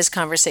carry on this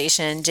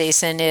conversation,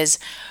 Jason, is,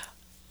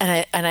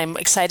 and I'm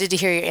excited to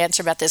hear your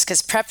answer about this,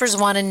 because preppers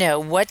want to know,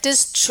 what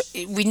does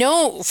we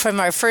know from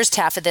our first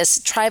half of this,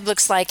 tribe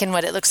looks like, and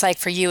what it looks like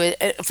for you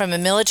from a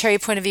military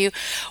point of view.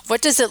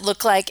 What does it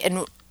look like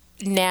and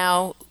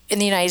now in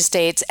the United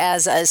States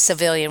as a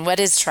civilian? What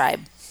is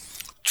tribe?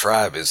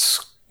 Tribe is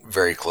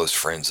very close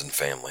friends and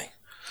family.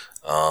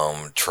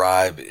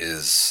 Tribe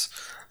is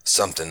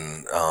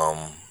something,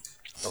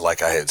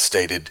 like I had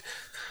stated,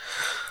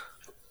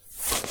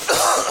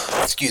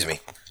 excuse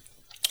me,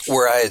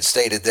 where I had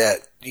stated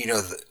that,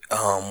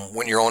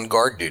 when you're on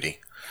guard duty,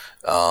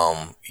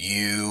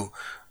 you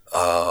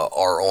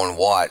are on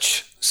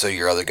watch so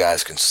your other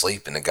guys can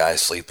sleep, and the guys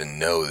sleep and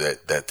know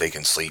that they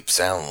can sleep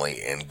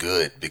soundly and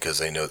good because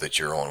they know that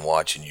you're on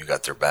watch and you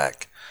got their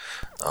back.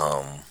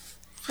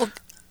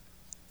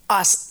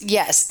 Awesome.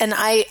 Yes. And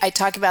I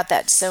talk about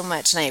that so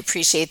much, and I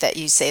appreciate that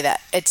you say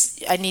that.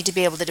 I need to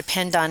be able to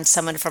depend on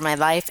someone for my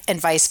life and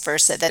vice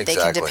versa, that They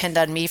can depend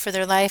on me for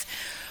their life.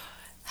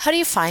 How do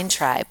you find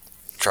tribe?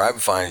 Tribe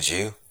finds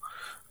you.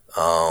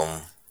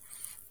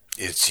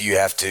 You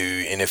have to,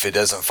 and if it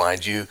doesn't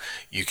find you,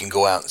 you can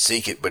go out and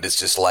seek it, but it's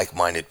just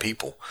like-minded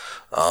people.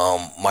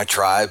 My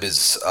tribe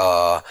is,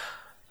 I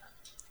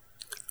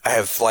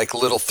have like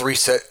three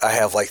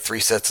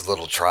sets of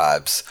little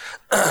tribes.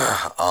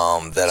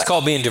 It's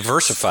called being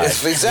diversified.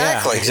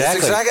 Exactly. Yeah,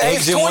 exactly.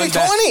 It's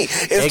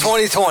 2020. It's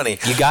 2020.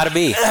 You got to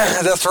be.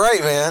 That's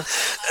right, man.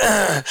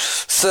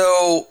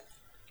 So,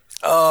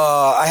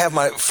 I have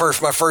my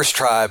first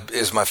tribe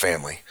is my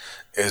family,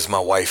 is my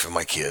wife and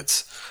my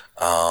kids.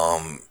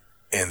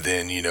 And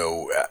then,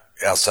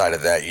 outside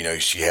of that,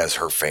 she has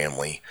her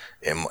family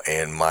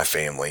and my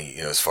family,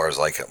 as far as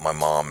like my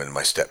mom and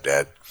my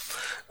stepdad.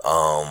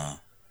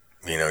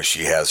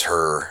 She has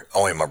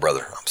only my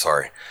brother, I'm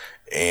sorry.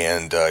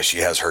 And she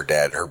has her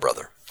dad and her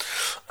brother.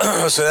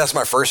 So that's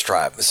my first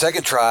tribe. The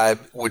second tribe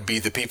would be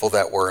the people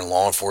that were in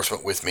law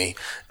enforcement with me,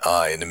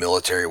 in the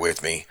military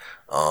with me.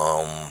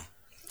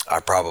 I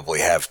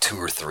probably have 2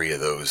 or 3 of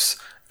those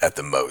at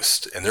the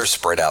most, and they're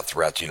spread out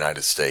throughout the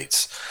United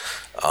States.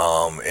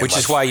 Which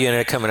is why you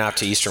ended up coming out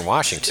to Eastern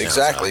Washington.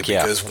 Exactly, like.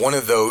 Yeah. because one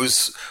of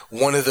those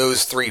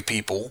three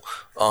people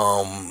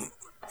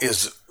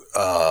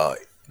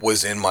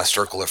was in my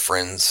circle of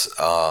friends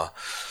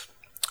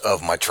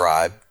of my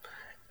tribe,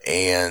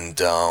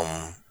 and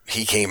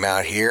he came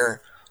out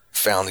here,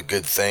 found a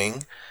good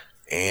thing,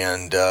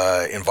 and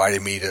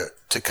invited me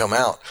to come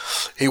out.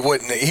 He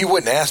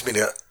wouldn't ask me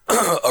to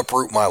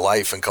uproot my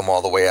life and come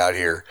all the way out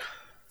here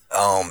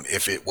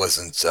if it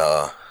wasn't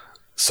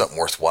something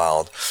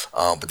worthwhile.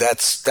 But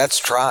that's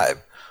tribe.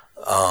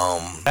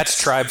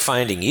 That's tribe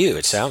finding you,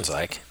 it sounds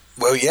like.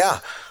 Well, yeah,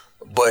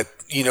 but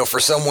for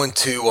someone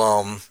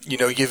to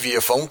give you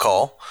a phone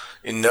call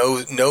and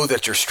know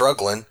that you're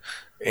struggling,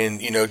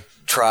 and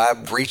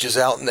tribe reaches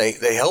out and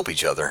they help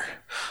each other.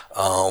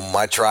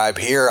 My tribe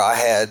here, I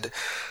had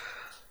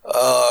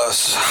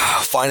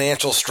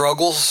financial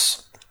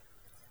struggles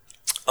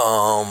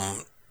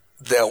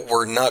that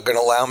were not going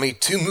to allow me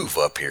to move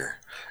up here,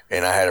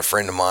 and I had a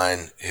friend of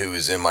mine who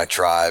was in my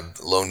tribe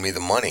loaned me the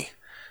money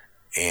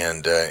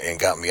and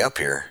got me up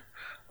here.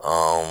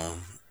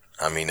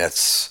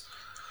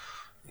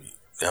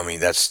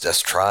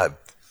 That's tribe.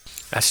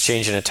 That's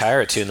changing a tire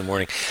at 2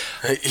 a.m.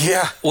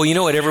 Yeah. Well, you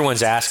know what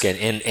everyone's asking,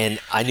 and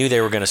I knew they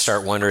were going to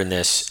start wondering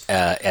this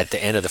at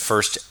the end of the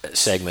first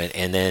segment,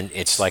 and then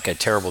it's like a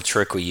terrible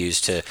trick we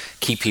use to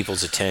keep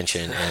people's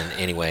attention. And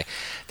anyway,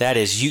 that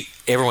is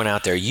everyone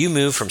out there, you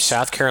moved from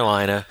South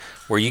Carolina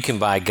where you can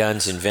buy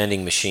guns and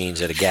vending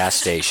machines at a gas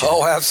station.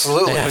 Oh,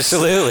 absolutely.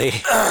 Absolutely.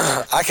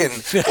 I can.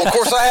 Well, of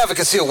course, I have a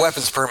concealed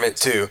weapons permit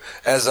too,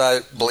 as I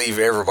believe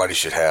everybody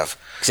should have.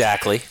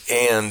 Exactly.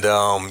 And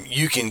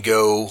you can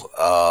go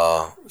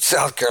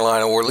South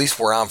Carolina, or at least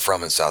where I'm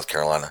from in South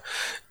Carolina.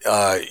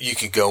 You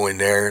can go in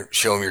there,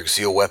 show them your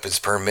concealed weapons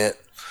permit,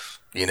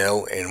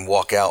 and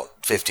walk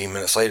out 15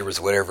 minutes later with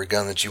whatever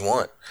gun that you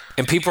want.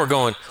 And people are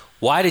going,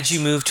 why did you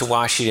move to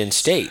Washington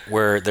State,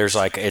 where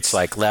it's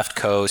like left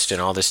coast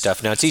and all this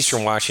stuff? Now, it's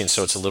Eastern Washington,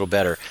 so it's a little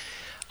better.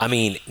 I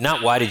mean,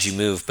 not why did you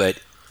move, but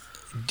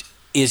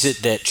is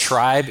it that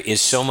tribe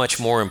is so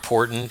much more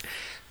important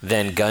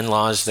than gun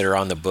laws that are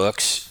on the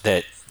books,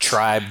 that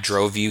tribe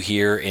drove you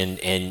here and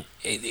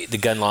the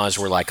gun laws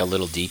were like a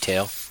little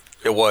detail?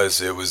 It was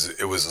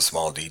a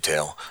small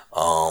detail.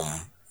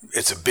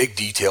 It's a big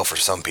detail for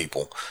some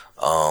people,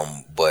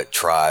 but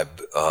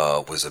tribe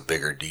was a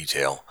bigger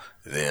detail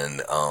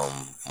than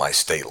my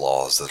state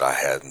laws that I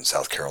had in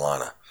South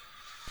Carolina.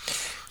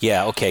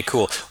 Yeah, okay,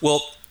 cool.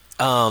 Well,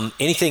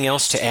 anything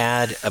else to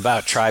add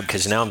about tribe?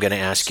 Because now I'm going to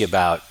ask you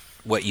about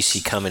what you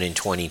see coming in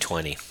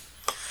 2020.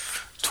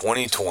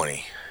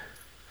 2020.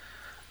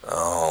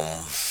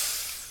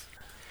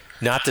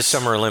 Not the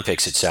Summer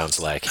Olympics, it sounds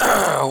like.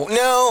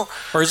 No.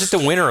 Or is it the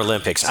Winter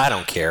Olympics? I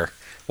don't care.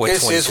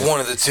 It's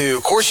one of the two.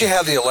 Of course, you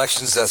have the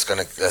elections that's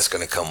gonna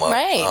come up.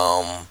 Right.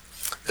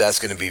 That's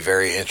going to be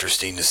very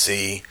interesting to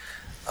see.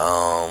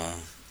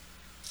 I'm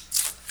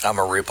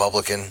a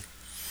Republican.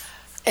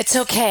 It's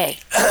okay.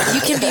 You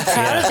can be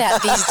proud of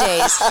that these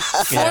days.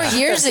 4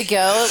 years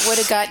ago, it would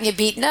have gotten you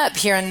beaten up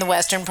here in the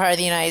western part of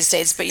the United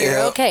States, but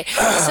you're okay.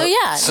 So,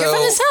 you're from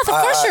the South.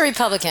 Of course you're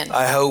Republican.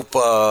 I hope,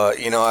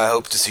 I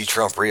hope to see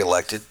Trump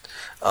reelected.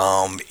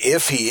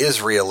 If he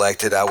is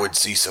reelected, I would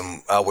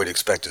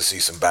expect to see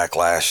some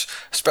backlash,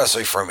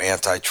 especially from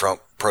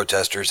anti-Trump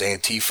protesters,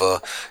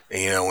 Antifa,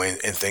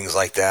 and things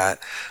like that.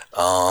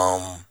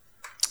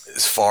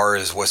 As far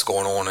as what's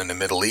going on in the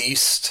Middle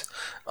East,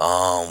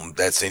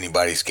 that's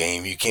anybody's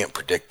game. You can't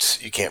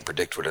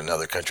predict what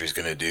another country is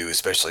going to do,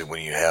 especially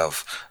when you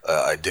have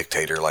a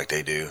dictator like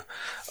they do.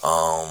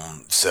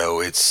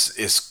 So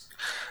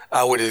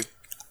I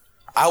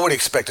would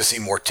expect to see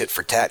more tit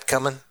for tat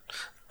coming.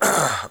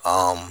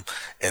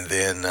 And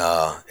then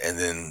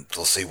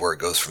we'll see where it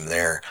goes from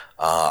there.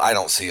 I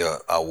don't see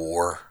a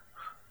war.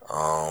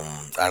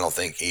 I don't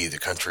think either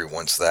country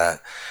wants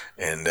that.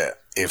 And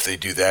if they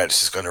do that,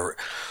 it's just going to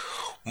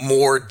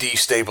more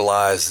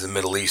destabilize the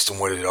Middle East than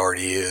what it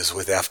already is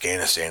with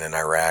Afghanistan and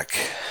Iraq.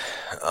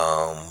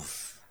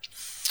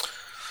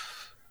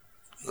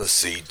 Let's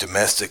see,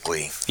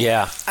 domestically.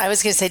 Yeah. I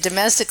was going to say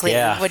domestically.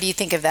 Yeah. What do you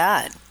think of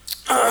that?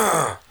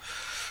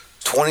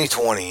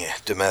 2020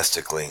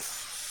 domestically.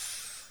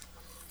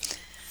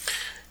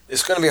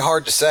 It's going to be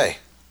hard to say.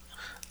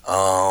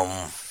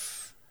 The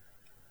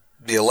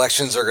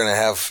elections are going to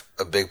have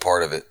a big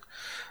part of it.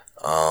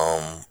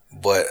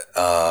 But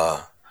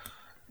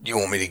you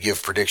want me to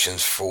give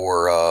predictions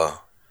for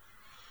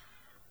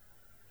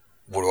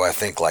what do I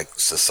think, like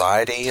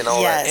society and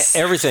all that?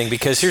 Everything,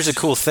 because here's a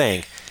cool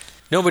thing.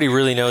 Nobody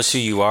really knows who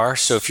you are,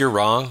 so if you're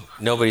wrong,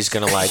 nobody's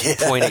going to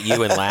point at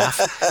you and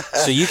laugh.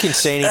 So you can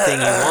say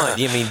anything you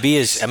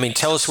want.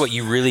 Tell us what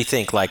you really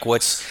think, like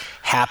what's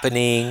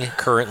happening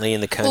currently in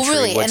the country. Well,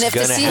 really, what's and if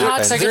the gonna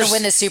Seahawks happen. are going to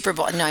win the Super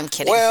Bowl, no, I'm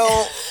kidding.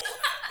 Well,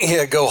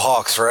 Yeah, go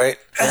Hawks, right?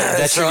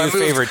 That's your new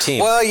favorite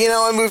team. Well,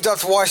 I moved up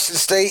to Washington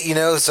State,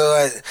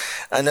 so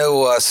I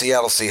know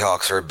Seattle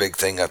Seahawks are a big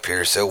thing up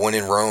here. So when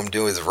in Rome,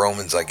 do as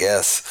Romans, I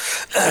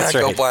guess. That's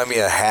Go right. buy me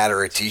a hat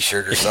or a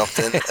T-shirt or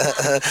something.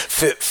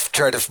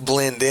 Try to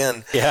blend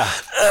in. Yeah,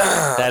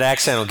 that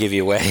accent will give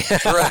you away.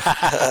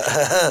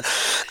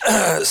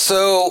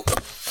 So,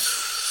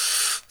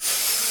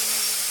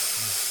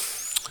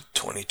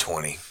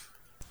 2020.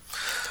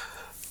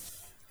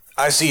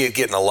 I see it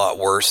getting a lot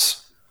worse.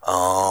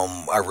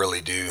 I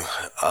really do.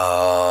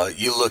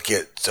 You look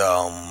at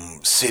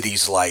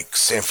cities like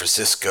San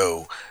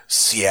Francisco,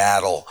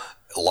 Seattle,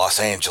 Los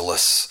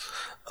Angeles.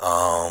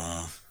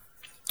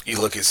 You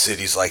look at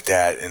cities like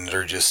that, and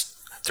they're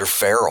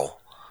feral.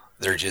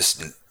 They're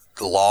just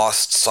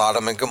lost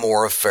Sodom and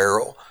Gomorrah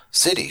feral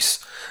cities.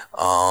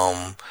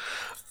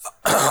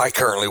 I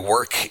currently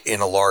work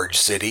in a large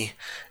city,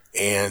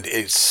 and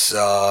it's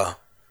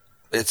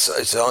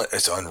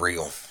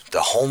unreal.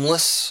 The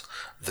homeless,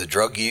 the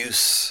drug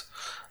use,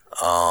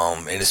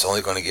 and it's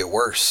only going to get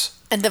worse.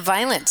 And the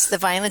violence, the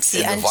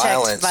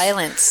unchecked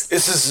violence.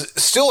 This is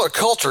still a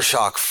culture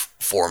shock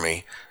for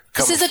me.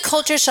 This is a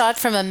culture shock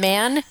from a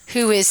man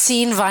who has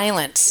seen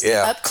violence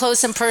up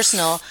close and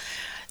personal.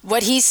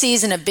 What he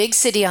sees in a big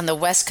city on the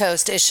West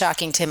Coast is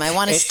shocking to him. I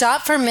want to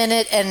stop for a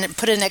minute and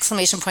put an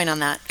exclamation point on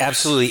that.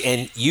 Absolutely.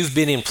 And you've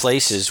been in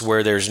places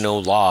where there's no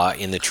law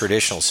in the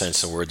traditional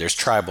sense of the word. There's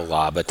tribal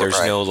law, but there's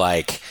no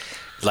like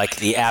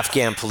the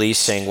Afghan police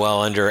saying,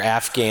 well, under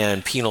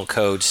Afghan Penal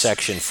Code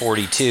Section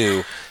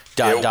 42, ...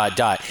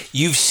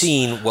 You've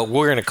seen what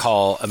we're going to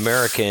call to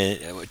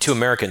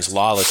Americans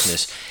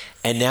lawlessness.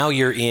 And now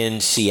you're in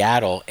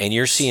Seattle and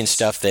you're seeing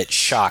stuff that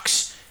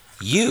shocks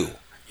you.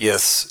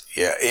 Yes.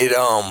 Yeah.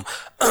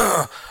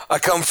 I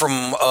come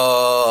from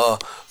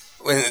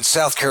in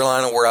South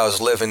Carolina where I was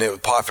living. The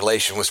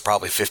population was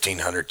probably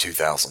 1,500,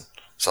 2,000,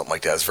 something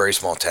like that. It's a very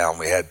small town.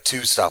 We had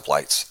 2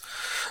 stoplights.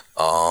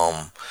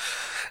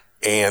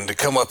 And to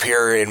come up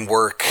here and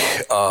work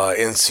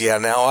in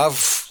Seattle now,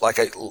 I've like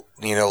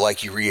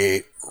you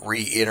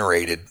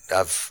reiterated,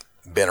 I've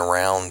been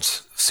around,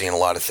 seen a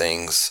lot of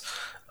things.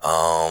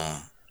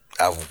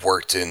 I've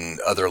worked in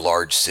other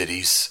large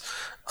cities,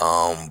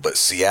 but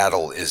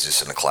Seattle is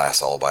just in a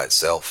class all by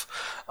itself.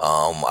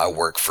 I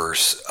work for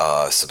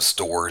some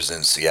stores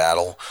in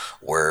Seattle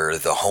where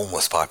the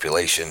homeless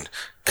population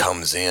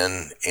comes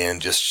in and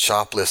just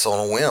shoplifts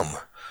on a whim.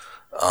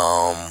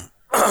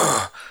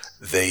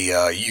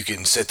 You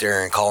can sit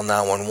there and call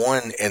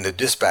 911, and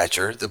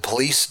the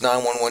police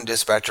 911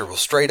 dispatcher will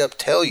straight up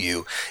tell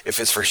you if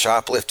it's for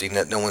shoplifting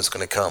that no one's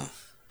going to come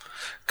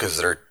because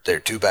they're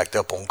too backed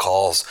up on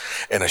calls,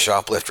 and a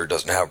shoplifter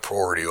doesn't have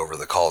priority over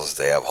the calls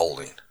that they have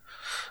holding.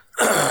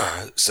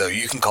 So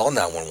you can call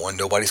 911,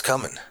 nobody's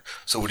coming.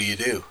 So what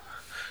do?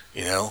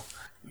 You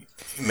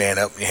man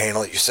up and you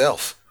handle it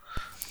yourself.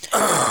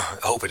 I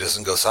hope it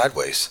doesn't go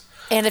sideways.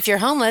 And if you're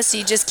homeless,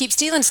 you just keep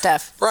stealing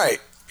stuff. Right.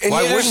 And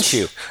why wouldn't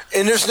you?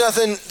 And there's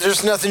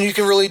nothing you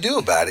can really do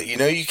about it.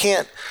 You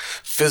can't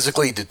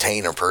physically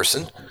detain a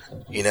person.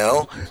 You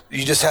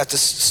just have to.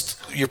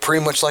 You're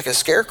pretty much like a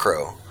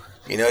scarecrow.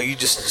 You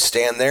just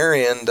stand there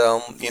and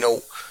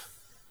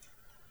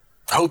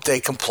hope they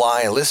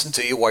comply and listen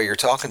to you while you're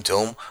talking to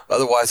them.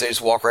 Otherwise, they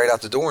just walk right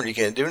out the door and you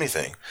can't do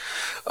anything.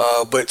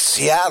 But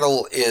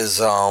Seattle is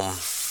a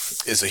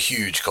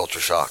huge culture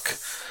shock.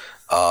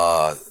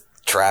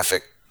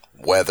 Traffic,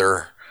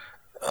 weather.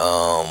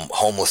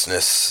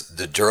 Homelessness,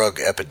 the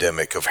drug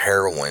epidemic of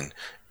heroin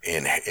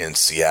in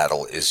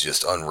Seattle is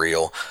just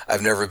unreal.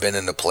 I've never been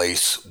in a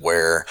place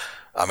where,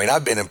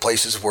 I've been in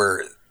places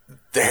where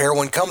the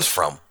heroin comes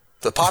from.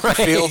 The poppy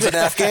fields in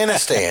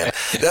Afghanistan.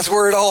 That's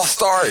where it all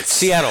starts.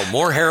 Seattle,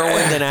 more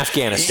heroin than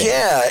Afghanistan.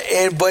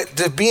 Yeah, but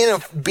to be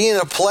in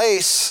a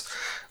place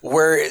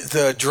where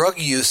the drug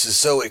use is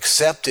so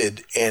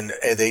accepted and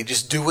they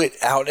just do it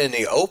out in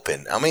the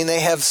open. They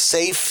have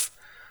safe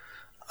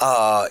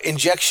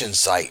injection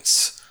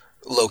sites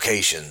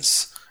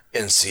locations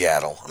in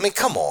Seattle.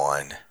 Come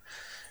on.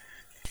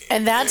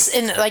 And that's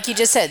in, like you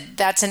just said,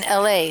 that's in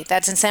LA,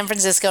 that's in San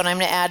Francisco, and I'm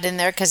going to add in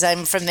there because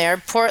I'm from there,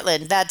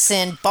 Portland, that's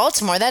in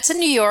Baltimore, that's in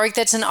New York,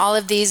 that's in all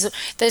of these.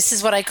 This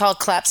is what I call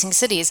collapsing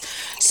cities.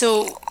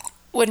 So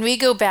when we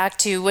go back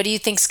to what do you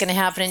think is going to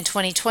happen in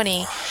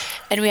 2020,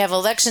 and we have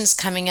elections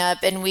coming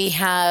up, and we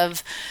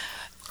have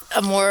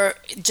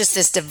just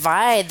this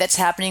divide that's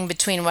happening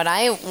between what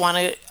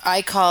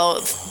I call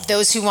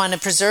those who want to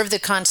preserve the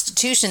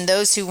Constitution,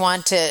 those who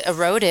want to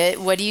erode it.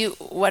 What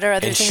are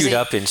other and things? Shoot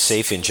up in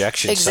safe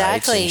injection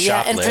exactly,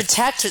 sites and and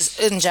protect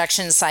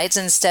injection sites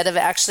instead of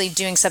actually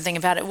doing something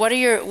about it.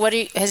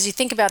 As you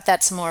think about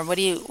that some more, what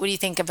do you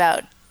think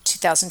about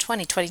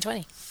 2020?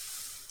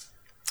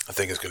 I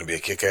think it's going to be a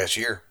kick-ass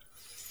year.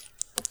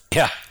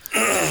 Yeah.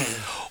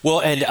 Well,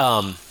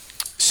 and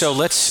so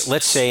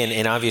let's say,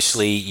 and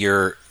obviously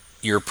you're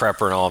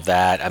prepper and all of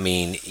that.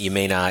 You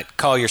may not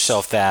call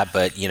yourself that,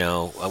 but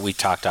we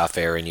talked off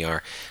air and you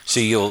are, so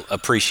you'll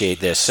appreciate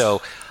this.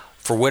 So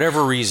for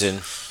whatever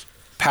reason,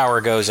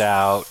 power goes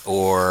out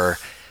or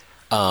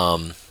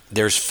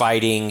there's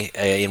fighting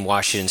in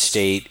Washington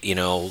State, you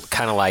know,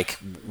 kind of like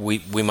we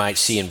might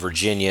see in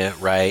Virginia,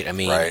 right? I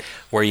mean,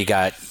 where you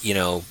got, you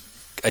know,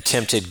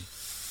 attempted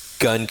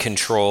gun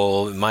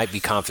control, it might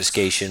be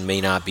confiscation, may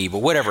not be, but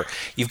whatever.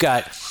 You've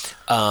got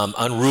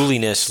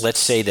unruliness. Let's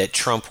say that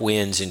Trump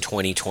wins in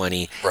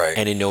 2020,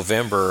 and in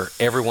November,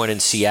 everyone in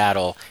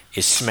Seattle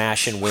is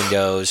smashing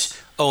windows,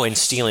 and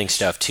stealing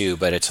stuff too,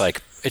 but it's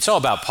like, it's all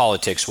about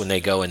politics when they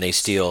go and they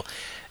steal,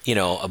 you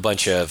know, a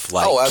bunch of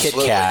like Kit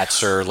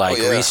Kats or like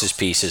Reese's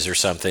Pieces or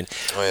something.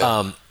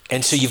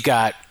 And so you've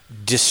got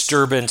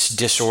disturbance,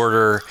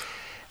 disorder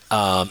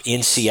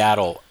in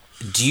Seattle.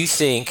 Do you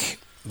think,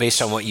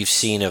 based on what you've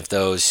seen of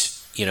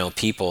those, you know,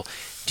 people,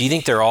 do you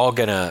think they're all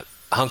going to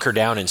hunker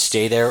down and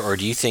stay there, or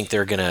do you think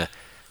they're going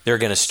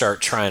to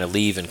start trying to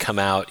leave and come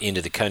out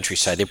into the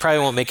countryside? They probably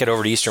won't make it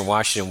over to Eastern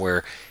Washington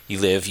where you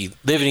live. You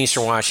live in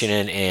Eastern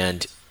Washington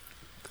and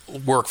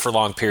work for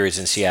long periods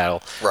in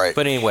Seattle. Right.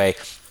 But anyway,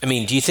 I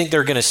mean, do you think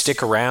they're going to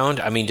stick around?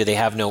 I mean, do they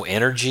have no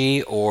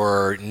energy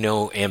or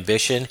no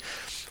ambition?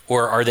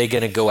 Or are they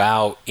going to go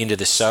out into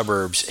the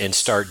suburbs and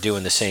start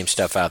doing the same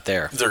stuff out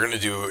there? They're going to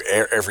do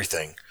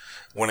everything.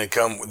 When it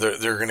comes,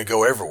 they're going to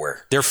go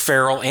everywhere. They're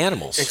feral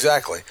animals.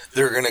 Exactly.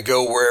 They're going to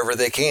go wherever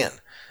they can.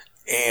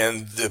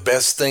 And the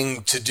best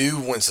thing to do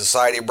when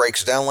society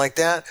breaks down like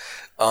that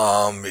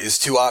is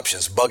two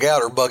options: bug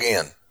out or bug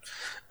in.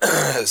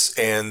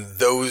 And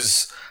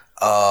those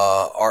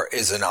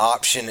is an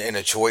option and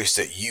a choice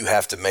that you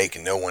have to make,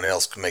 and no one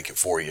else can make it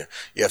for you.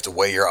 You have to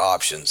weigh your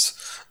options,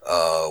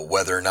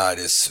 whether or not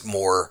it's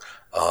more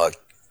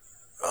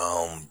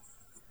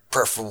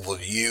preferable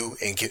to you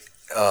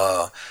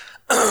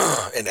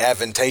and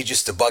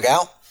advantageous to bug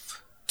out,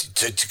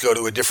 to go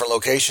to a different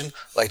location,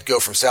 like to go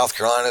from South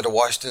Carolina to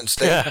Washington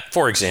State,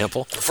 for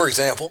example,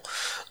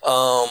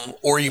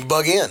 or you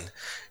bug in.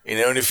 You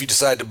know, and if you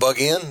decide to bug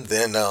in,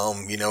 then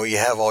you know, you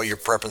have all your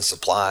prepping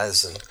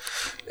supplies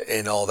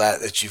and all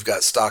that you've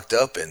got stocked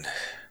up, and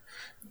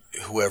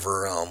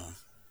whoever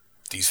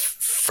these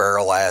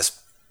feral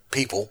ass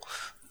people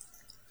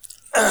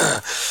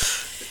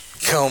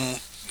come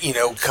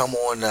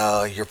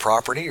on your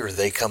property, or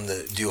they come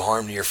to do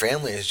harm to your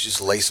family, is just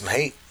lay some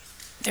hate.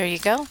 There you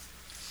go.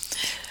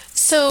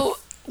 So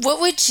what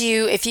would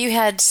you, if you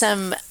had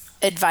some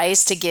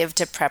advice to give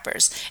to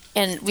preppers,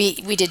 and we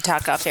did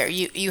talk off air,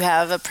 you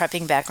have a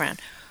prepping background.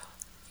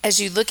 As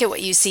you look at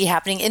what you see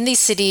happening in these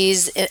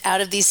cities,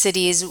 out of these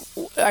cities,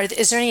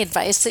 is there any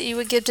advice that you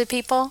would give to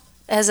people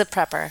as a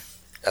prepper?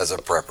 As a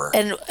prepper.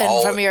 And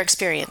from your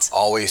experience?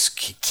 Always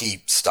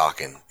keep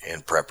stocking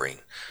and prepping.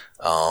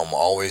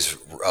 Always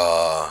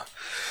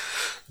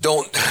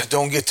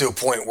don't get to a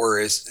point where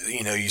it's,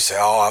 you know, you say,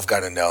 oh, I've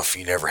got enough.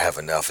 You never have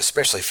enough,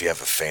 especially if you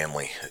have a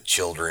family,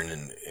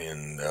 children,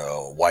 and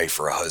a wife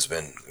or a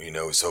husband, you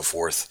know, so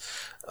forth.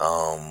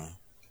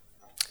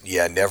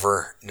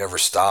 Never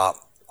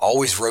stop.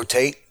 Always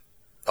rotate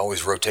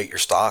your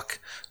stock.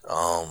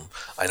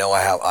 I know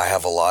I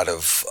have a lot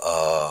of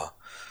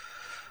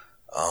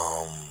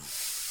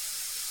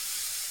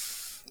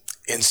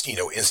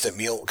instant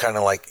meal, kind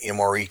of like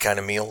MRE kind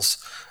of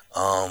meals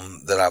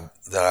that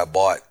I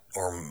bought,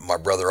 or my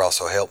brother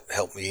also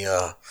helped me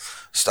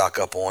stock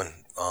up on.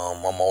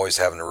 I'm always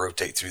having to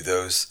rotate through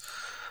those.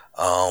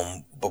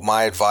 But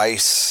my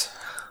advice,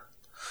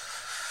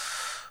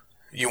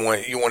 you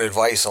want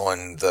advice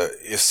on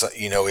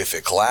if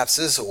it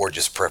collapses, or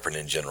just prepping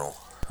in general?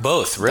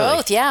 Both, really.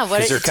 Both, yeah.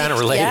 Because they're kind of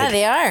related. Yeah,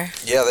 they are.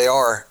 Yeah, they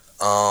are.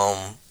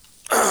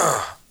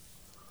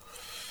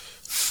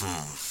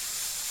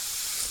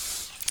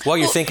 While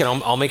you're thinking,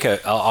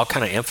 I'll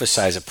kind of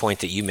emphasize a point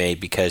that you made,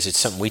 because it's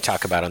something we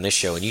talk about on this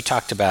show, and you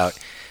talked about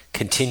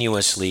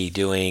continuously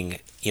doing,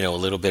 you know, a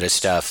little bit of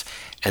stuff,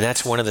 and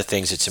that's one of the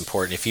things that's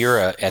important. If you're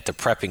at the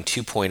prepping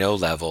 2.0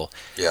 level,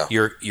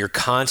 you're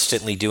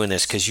constantly doing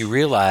this, because you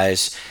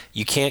realize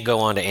you can't go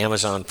on to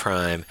Amazon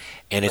Prime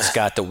and it's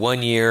got the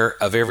 1 year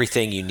of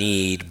everything you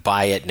need,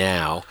 buy it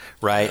now,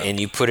 right? Yeah. And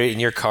you put it in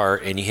your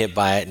cart and you hit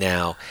buy it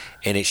now,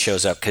 and it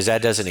shows up, because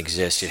that doesn't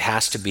exist. It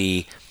has to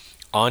be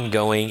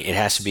ongoing. It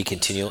has to be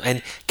continual.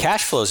 And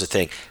cash flow is a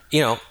thing.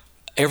 You know,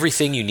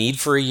 everything you need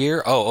for a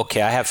year. Oh,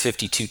 okay, I have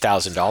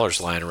 $52,000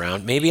 lying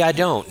around. Maybe I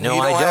don't. No,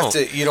 I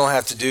don't. You don't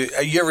have to do.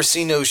 You ever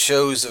seen those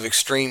shows of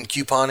extreme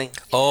couponing?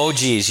 Oh,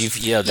 geez, she's a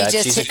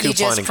couponing queen. You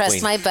just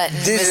pressed my button.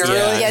 Did it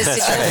really? Yes,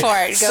 go for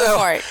it. Go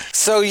for it.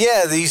 So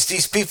yeah,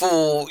 these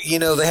people, you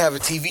know, they have a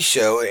TV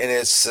show, and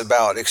it's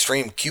about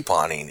extreme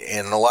couponing,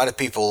 and a lot of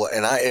people,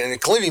 and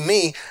including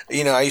me,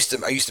 you know, I used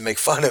to make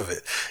fun of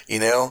it, you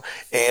know,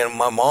 and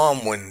my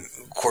mom, when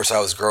of course I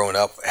was growing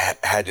up,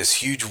 had this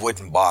huge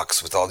wooden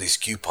box with all these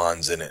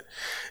coupons in it,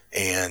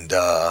 and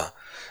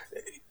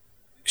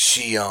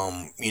she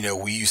you know,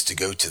 we used to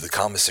go to the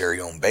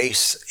commissary on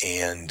base,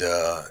 and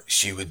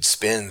she would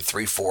spend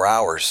 3-4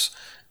 hours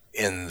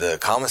in the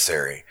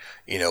commissary,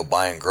 you know,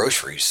 buying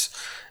groceries,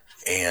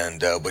 and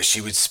but she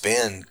would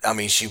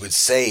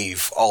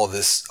save all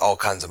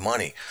kinds of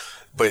money.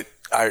 But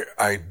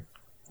I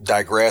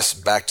digress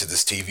back to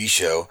this TV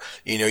show.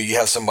 You know, you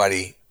have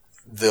somebody,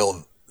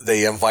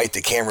 they invite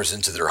the cameras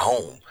into their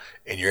home,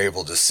 and you're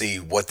able to see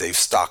what they've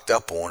stocked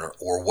up on,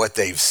 or what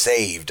they've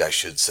saved, I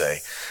should say,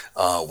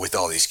 with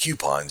all these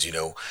coupons.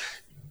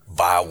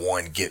 Buy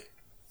one, get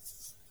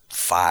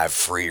 5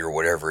 free or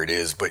whatever it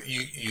is. But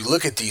you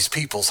look at these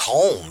people's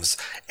homes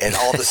and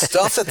all the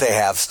stuff that they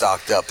have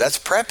stocked up. That's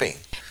prepping.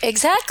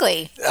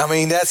 Exactly. I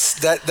mean, that's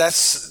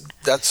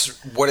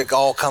what it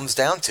all comes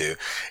down to.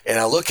 And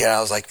I look at it,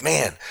 I was like,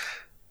 man,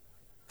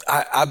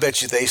 I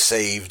bet you they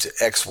saved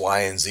X,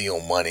 Y, and Z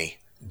on money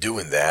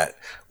doing that,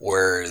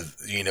 where,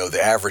 the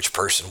average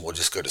person will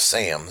just go to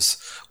Sam's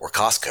or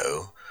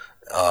Costco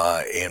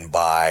and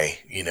buy,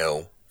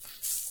 a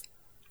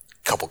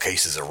couple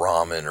cases of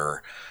ramen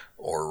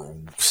or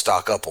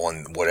stock up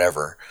on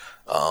whatever.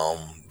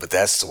 But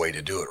that's the way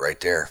to do it right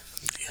there.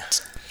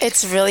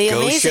 It's really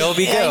Go, amazing.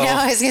 Shelby, go. I know.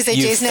 I was going to say,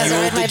 You Jason hasn't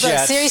fueled read my the book.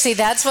 jets. Seriously,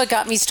 that's what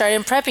got me started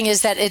in prepping,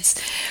 is that it's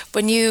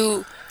when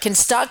you can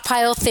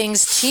stockpile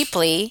things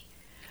cheaply.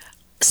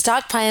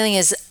 Stockpiling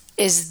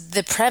is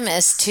the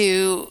premise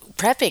to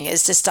prepping,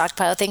 is to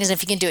stockpile things. And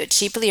if you can do it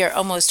cheaply or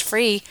almost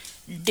free,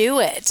 do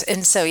it.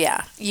 And so,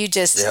 yeah, you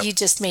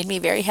just made me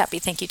very happy.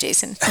 Thank you,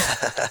 Jason.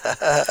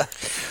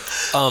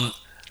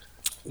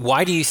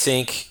 Why do you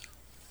think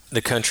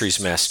the country's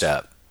messed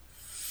up?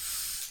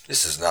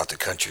 This is not the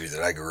country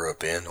that I grew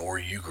up in, or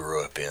you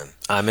grew up in.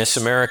 I miss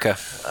America.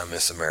 I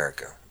miss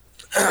America.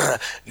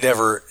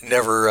 Never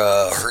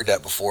heard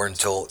that before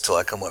until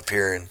I come up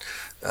here and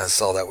I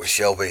saw that with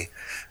Shelby.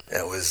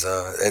 That was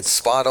it's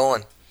spot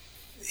on.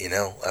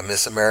 I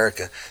miss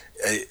America.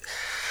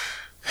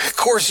 Of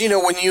course,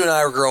 when you and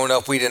I were growing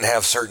up, we didn't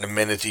have certain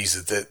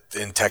amenities that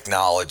in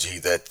technology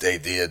that they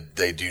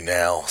do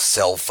now.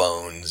 Cell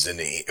phones and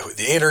the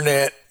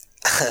internet.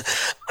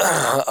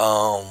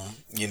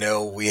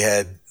 We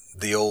had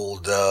the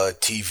old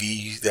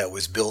TV that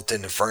was built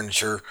into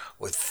furniture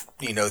with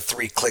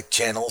 3-click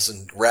channels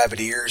and rabbit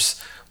ears,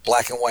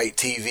 black and white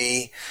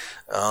TV.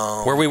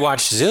 Where we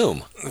watched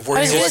Zoom. I was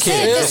going to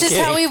say, this is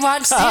how we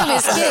watched Zoom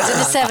as kids in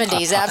the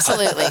 70s.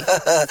 Absolutely.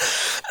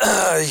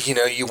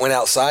 You went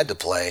outside to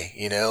play,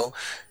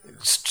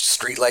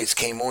 street lights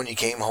came on, you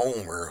came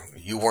home, or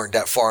you weren't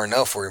that far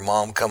enough where your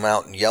mom come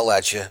out and yell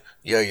at you,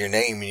 yell your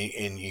name,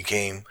 and you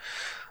came.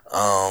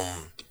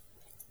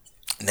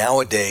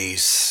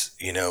 Nowadays,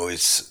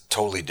 it's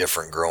totally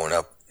different growing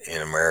up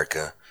in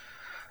America.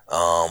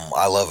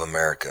 I love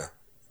America.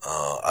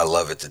 I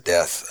love it to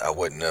death. I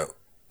wouldn't have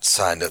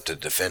signed up to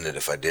defend it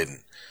if I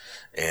didn't.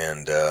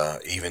 And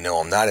even though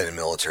I'm not in the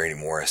military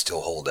anymore, I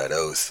still hold that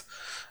oath.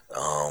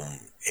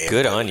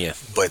 Good on you.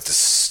 But to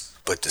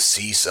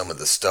see some of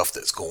the stuff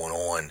that's going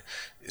on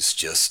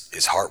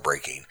is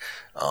heartbreaking.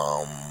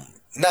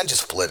 Not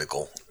just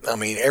political. I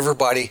mean,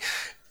 everybody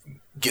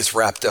gets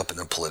wrapped up in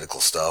the political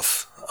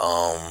stuff.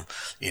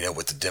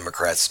 With the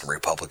Democrats and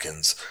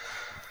Republicans.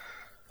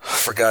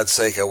 For God's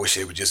sake, I wish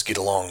they would just get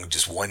along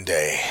just one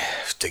day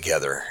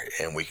together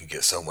and we can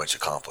get so much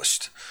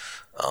accomplished.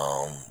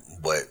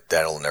 But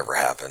that'll never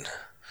happen.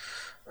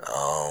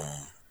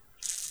 And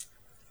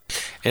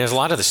there's a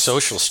lot of the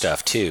social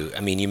stuff too. I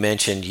mean, you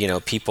mentioned,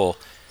 people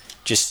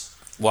just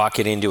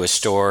walking into a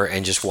store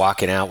and just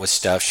walking out with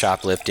stuff,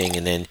 shoplifting,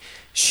 and then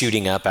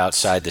shooting up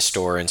outside the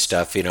store and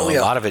stuff. A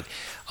lot of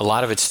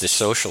it's the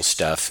social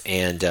stuff.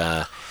 And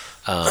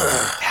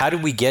how do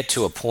we get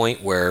to a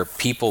point where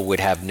people would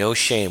have no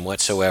shame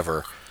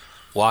whatsoever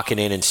walking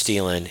in and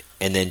stealing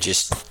and then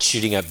just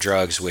shooting up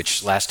drugs,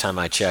 which last time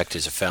I checked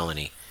is a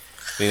felony?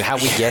 I mean, how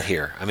we get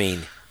here? I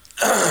mean,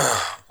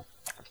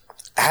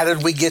 how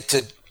did we get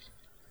to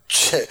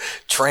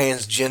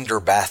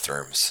transgender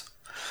bathrooms?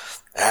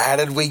 How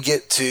did we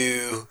get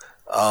to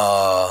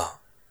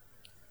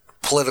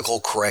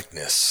political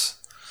correctness,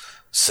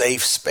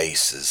 safe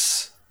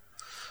spaces,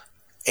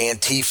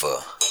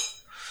 Antifa?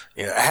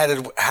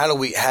 How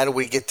do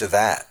we get to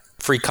that?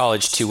 Free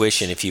college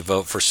tuition if you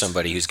vote for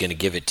somebody who's going to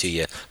give it to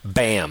you.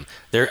 Bam!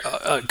 There,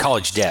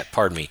 college debt.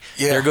 Pardon me.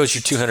 Yeah. There goes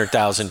your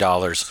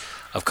 $200,000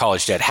 of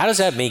college debt. How does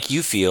that make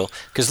you feel?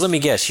 Because let me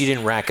guess, you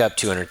didn't rack up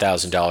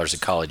 $200,000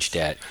 of college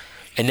debt,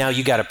 and now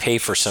you got to pay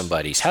for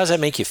somebody's. How does that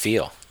make you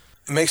feel?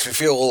 It makes me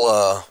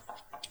feel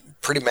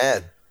pretty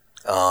mad.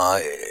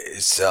 I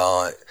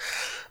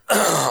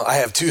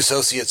have 2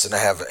 associates and I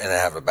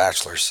have a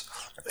bachelor's.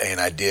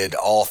 And I did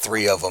all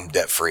 3 of them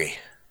debt free.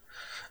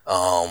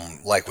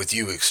 Like with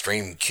you,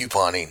 extreme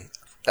couponing,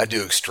 I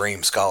do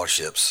extreme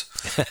scholarships.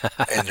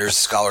 And there's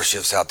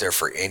scholarships out there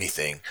for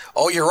anything.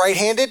 Oh, you're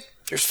right-handed?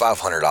 There's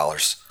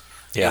 $500.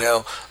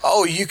 Yeah.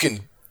 Oh, you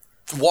can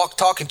walk,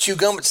 talk, and chew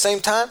gum at the same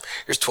time?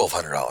 Here's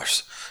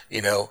 $1,200.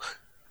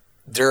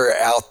 They're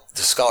out.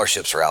 The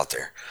scholarships are out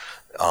there.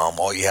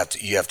 All you have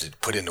to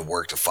put in the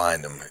work to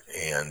find them,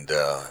 and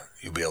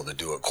you'll be able to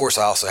do it. Of course,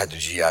 I also had the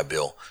GI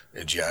Bill.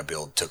 The GI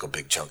Bill took a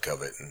big chunk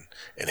of it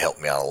and helped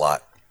me out a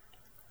lot.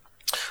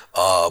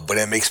 But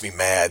it makes me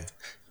mad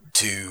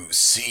to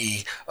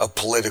see a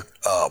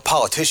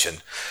politician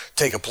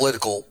take a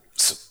political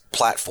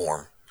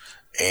platform,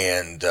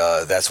 and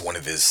that's one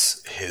of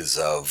his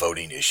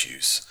voting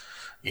issues.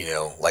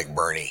 Like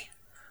Bernie.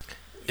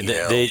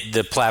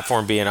 The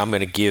platform being, I'm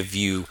going to give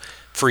you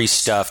free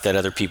stuff that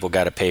other people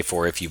got to pay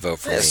for if you vote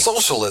for me.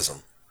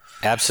 Socialism.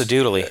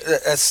 Absolutely.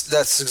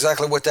 That's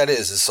exactly what that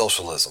is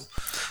socialism.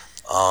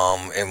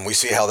 And we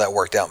see how that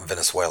worked out in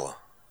Venezuela.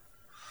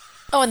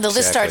 Oh, and the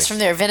list starts from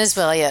there.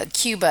 Venezuela,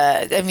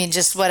 Cuba. I mean,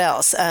 just what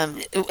else?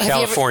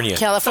 California.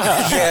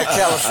 California. Yeah,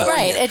 California.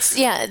 Right. It's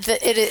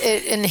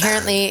it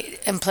inherently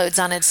implodes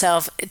on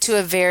itself to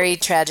a very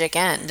tragic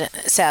end,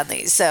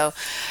 sadly. So,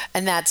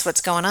 and that's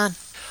what's going on.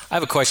 I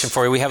have a question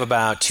for you. We have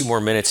about 2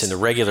 more minutes in the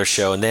regular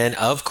show, and then,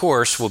 of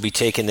course, we'll be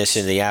taking this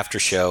in the after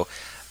show.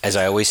 As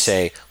I always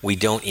say, we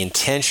don't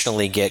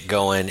intentionally get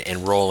going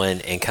and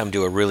rolling and come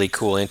to a really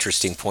cool,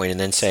 interesting point and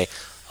then say,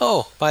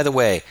 oh, by the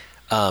way,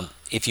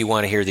 if you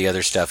want to hear the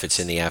other stuff, it's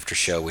in the after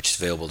show, which is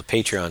available to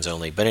Patreons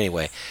only. But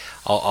anyway,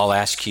 I'll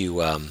ask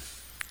you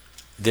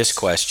this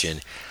question.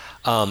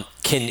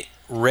 Can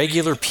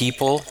regular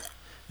people,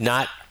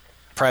 not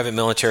private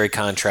military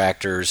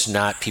contractors,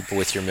 not people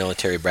with your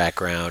military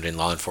background and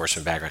law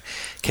enforcement background,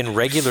 can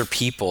regular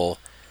people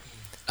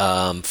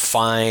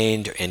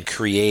find and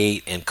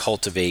create and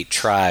cultivate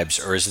tribes,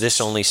 or is this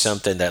only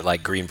something that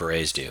like Green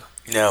Berets do?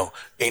 No,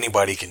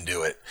 anybody can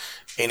do it.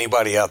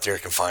 Anybody out there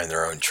can find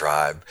their own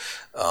tribe.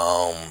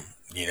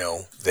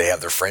 They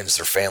have their friends,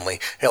 their family.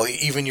 Hell,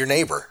 even your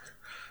neighbor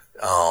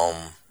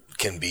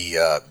can be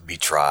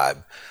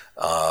tribe.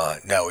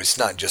 No, it's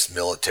not just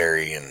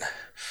military and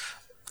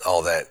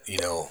all that,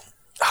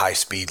 high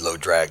speed, low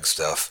drag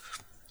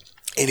stuff.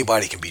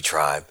 Anybody can be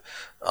tribe.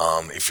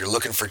 If you're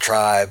looking for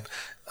tribe,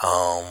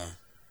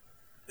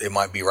 it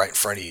might be right in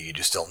front of you. You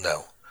just don't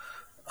know.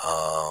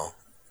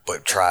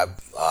 But tribe,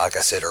 like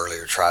I said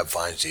earlier, tribe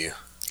finds you.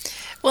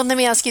 Well, let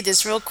me ask you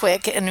this real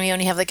quick, and we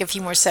only have like a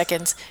few more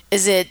seconds.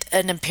 Is it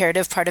an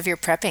imperative part of your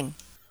prepping?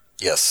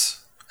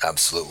 Yes,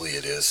 absolutely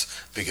it is.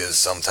 Because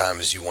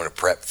sometimes you want to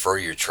prep for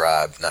your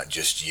tribe, not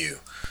just you.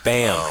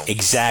 Bam.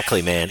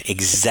 Exactly, man.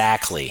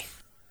 Exactly.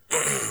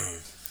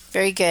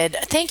 Very good.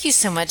 Thank you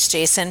so much,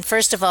 Jason.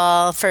 First of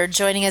all, for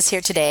joining us here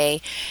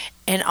today,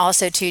 and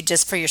also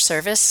just for your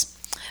service,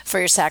 for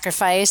your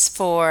sacrifice,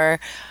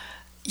 for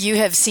you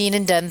have seen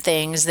and done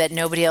things that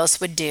nobody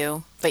else would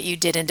do, but you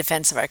did in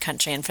defense of our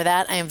country. And for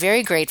that, I am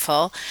very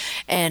grateful,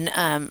 and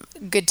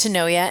good to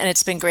know you. And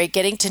it's been great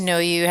getting to know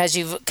you as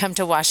you've come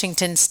to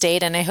Washington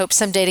State. And I hope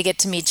someday to get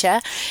to meet you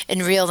in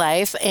real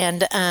life.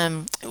 And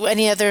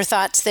any other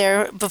thoughts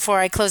there before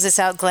I close this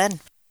out, Glenn?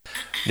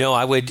 No,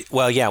 I would.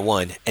 Well, yeah,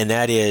 one. And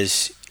that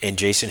is, and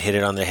Jason hit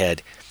it on the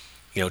head.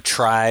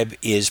 Tribe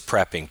is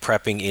prepping.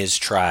 Prepping is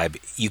tribe.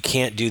 You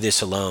can't do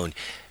this alone.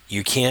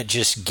 You can't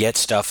just get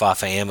stuff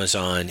off of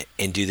Amazon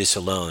and do this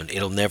alone.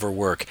 It'll never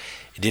work.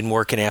 It didn't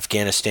work in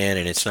Afghanistan,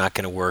 and it's not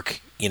going to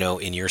work,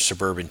 in your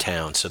suburban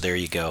town. So there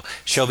you go.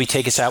 Shelby,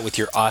 take us out with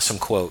your awesome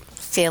quote.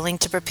 Failing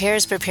to prepare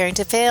is preparing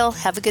to fail.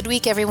 Have a good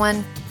week,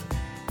 everyone.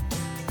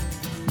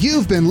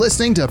 You've been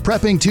listening to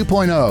Prepping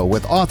 2.0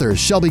 with authors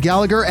Shelby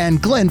Gallagher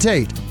and Glenn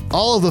Tate.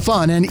 All of the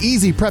fun and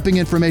easy prepping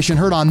information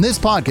heard on this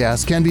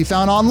podcast can be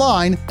found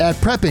online at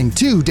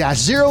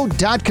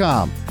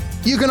prepping2-0.com.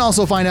 You can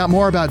also find out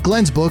more about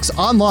Glenn's books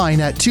online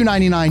at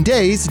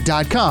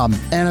 299days.com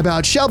and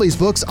about Shelby's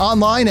books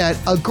online at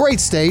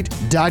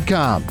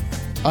agreatstate.com.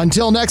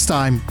 Until next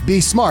time,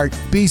 be smart,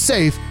 be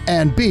safe,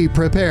 and be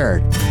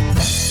prepared.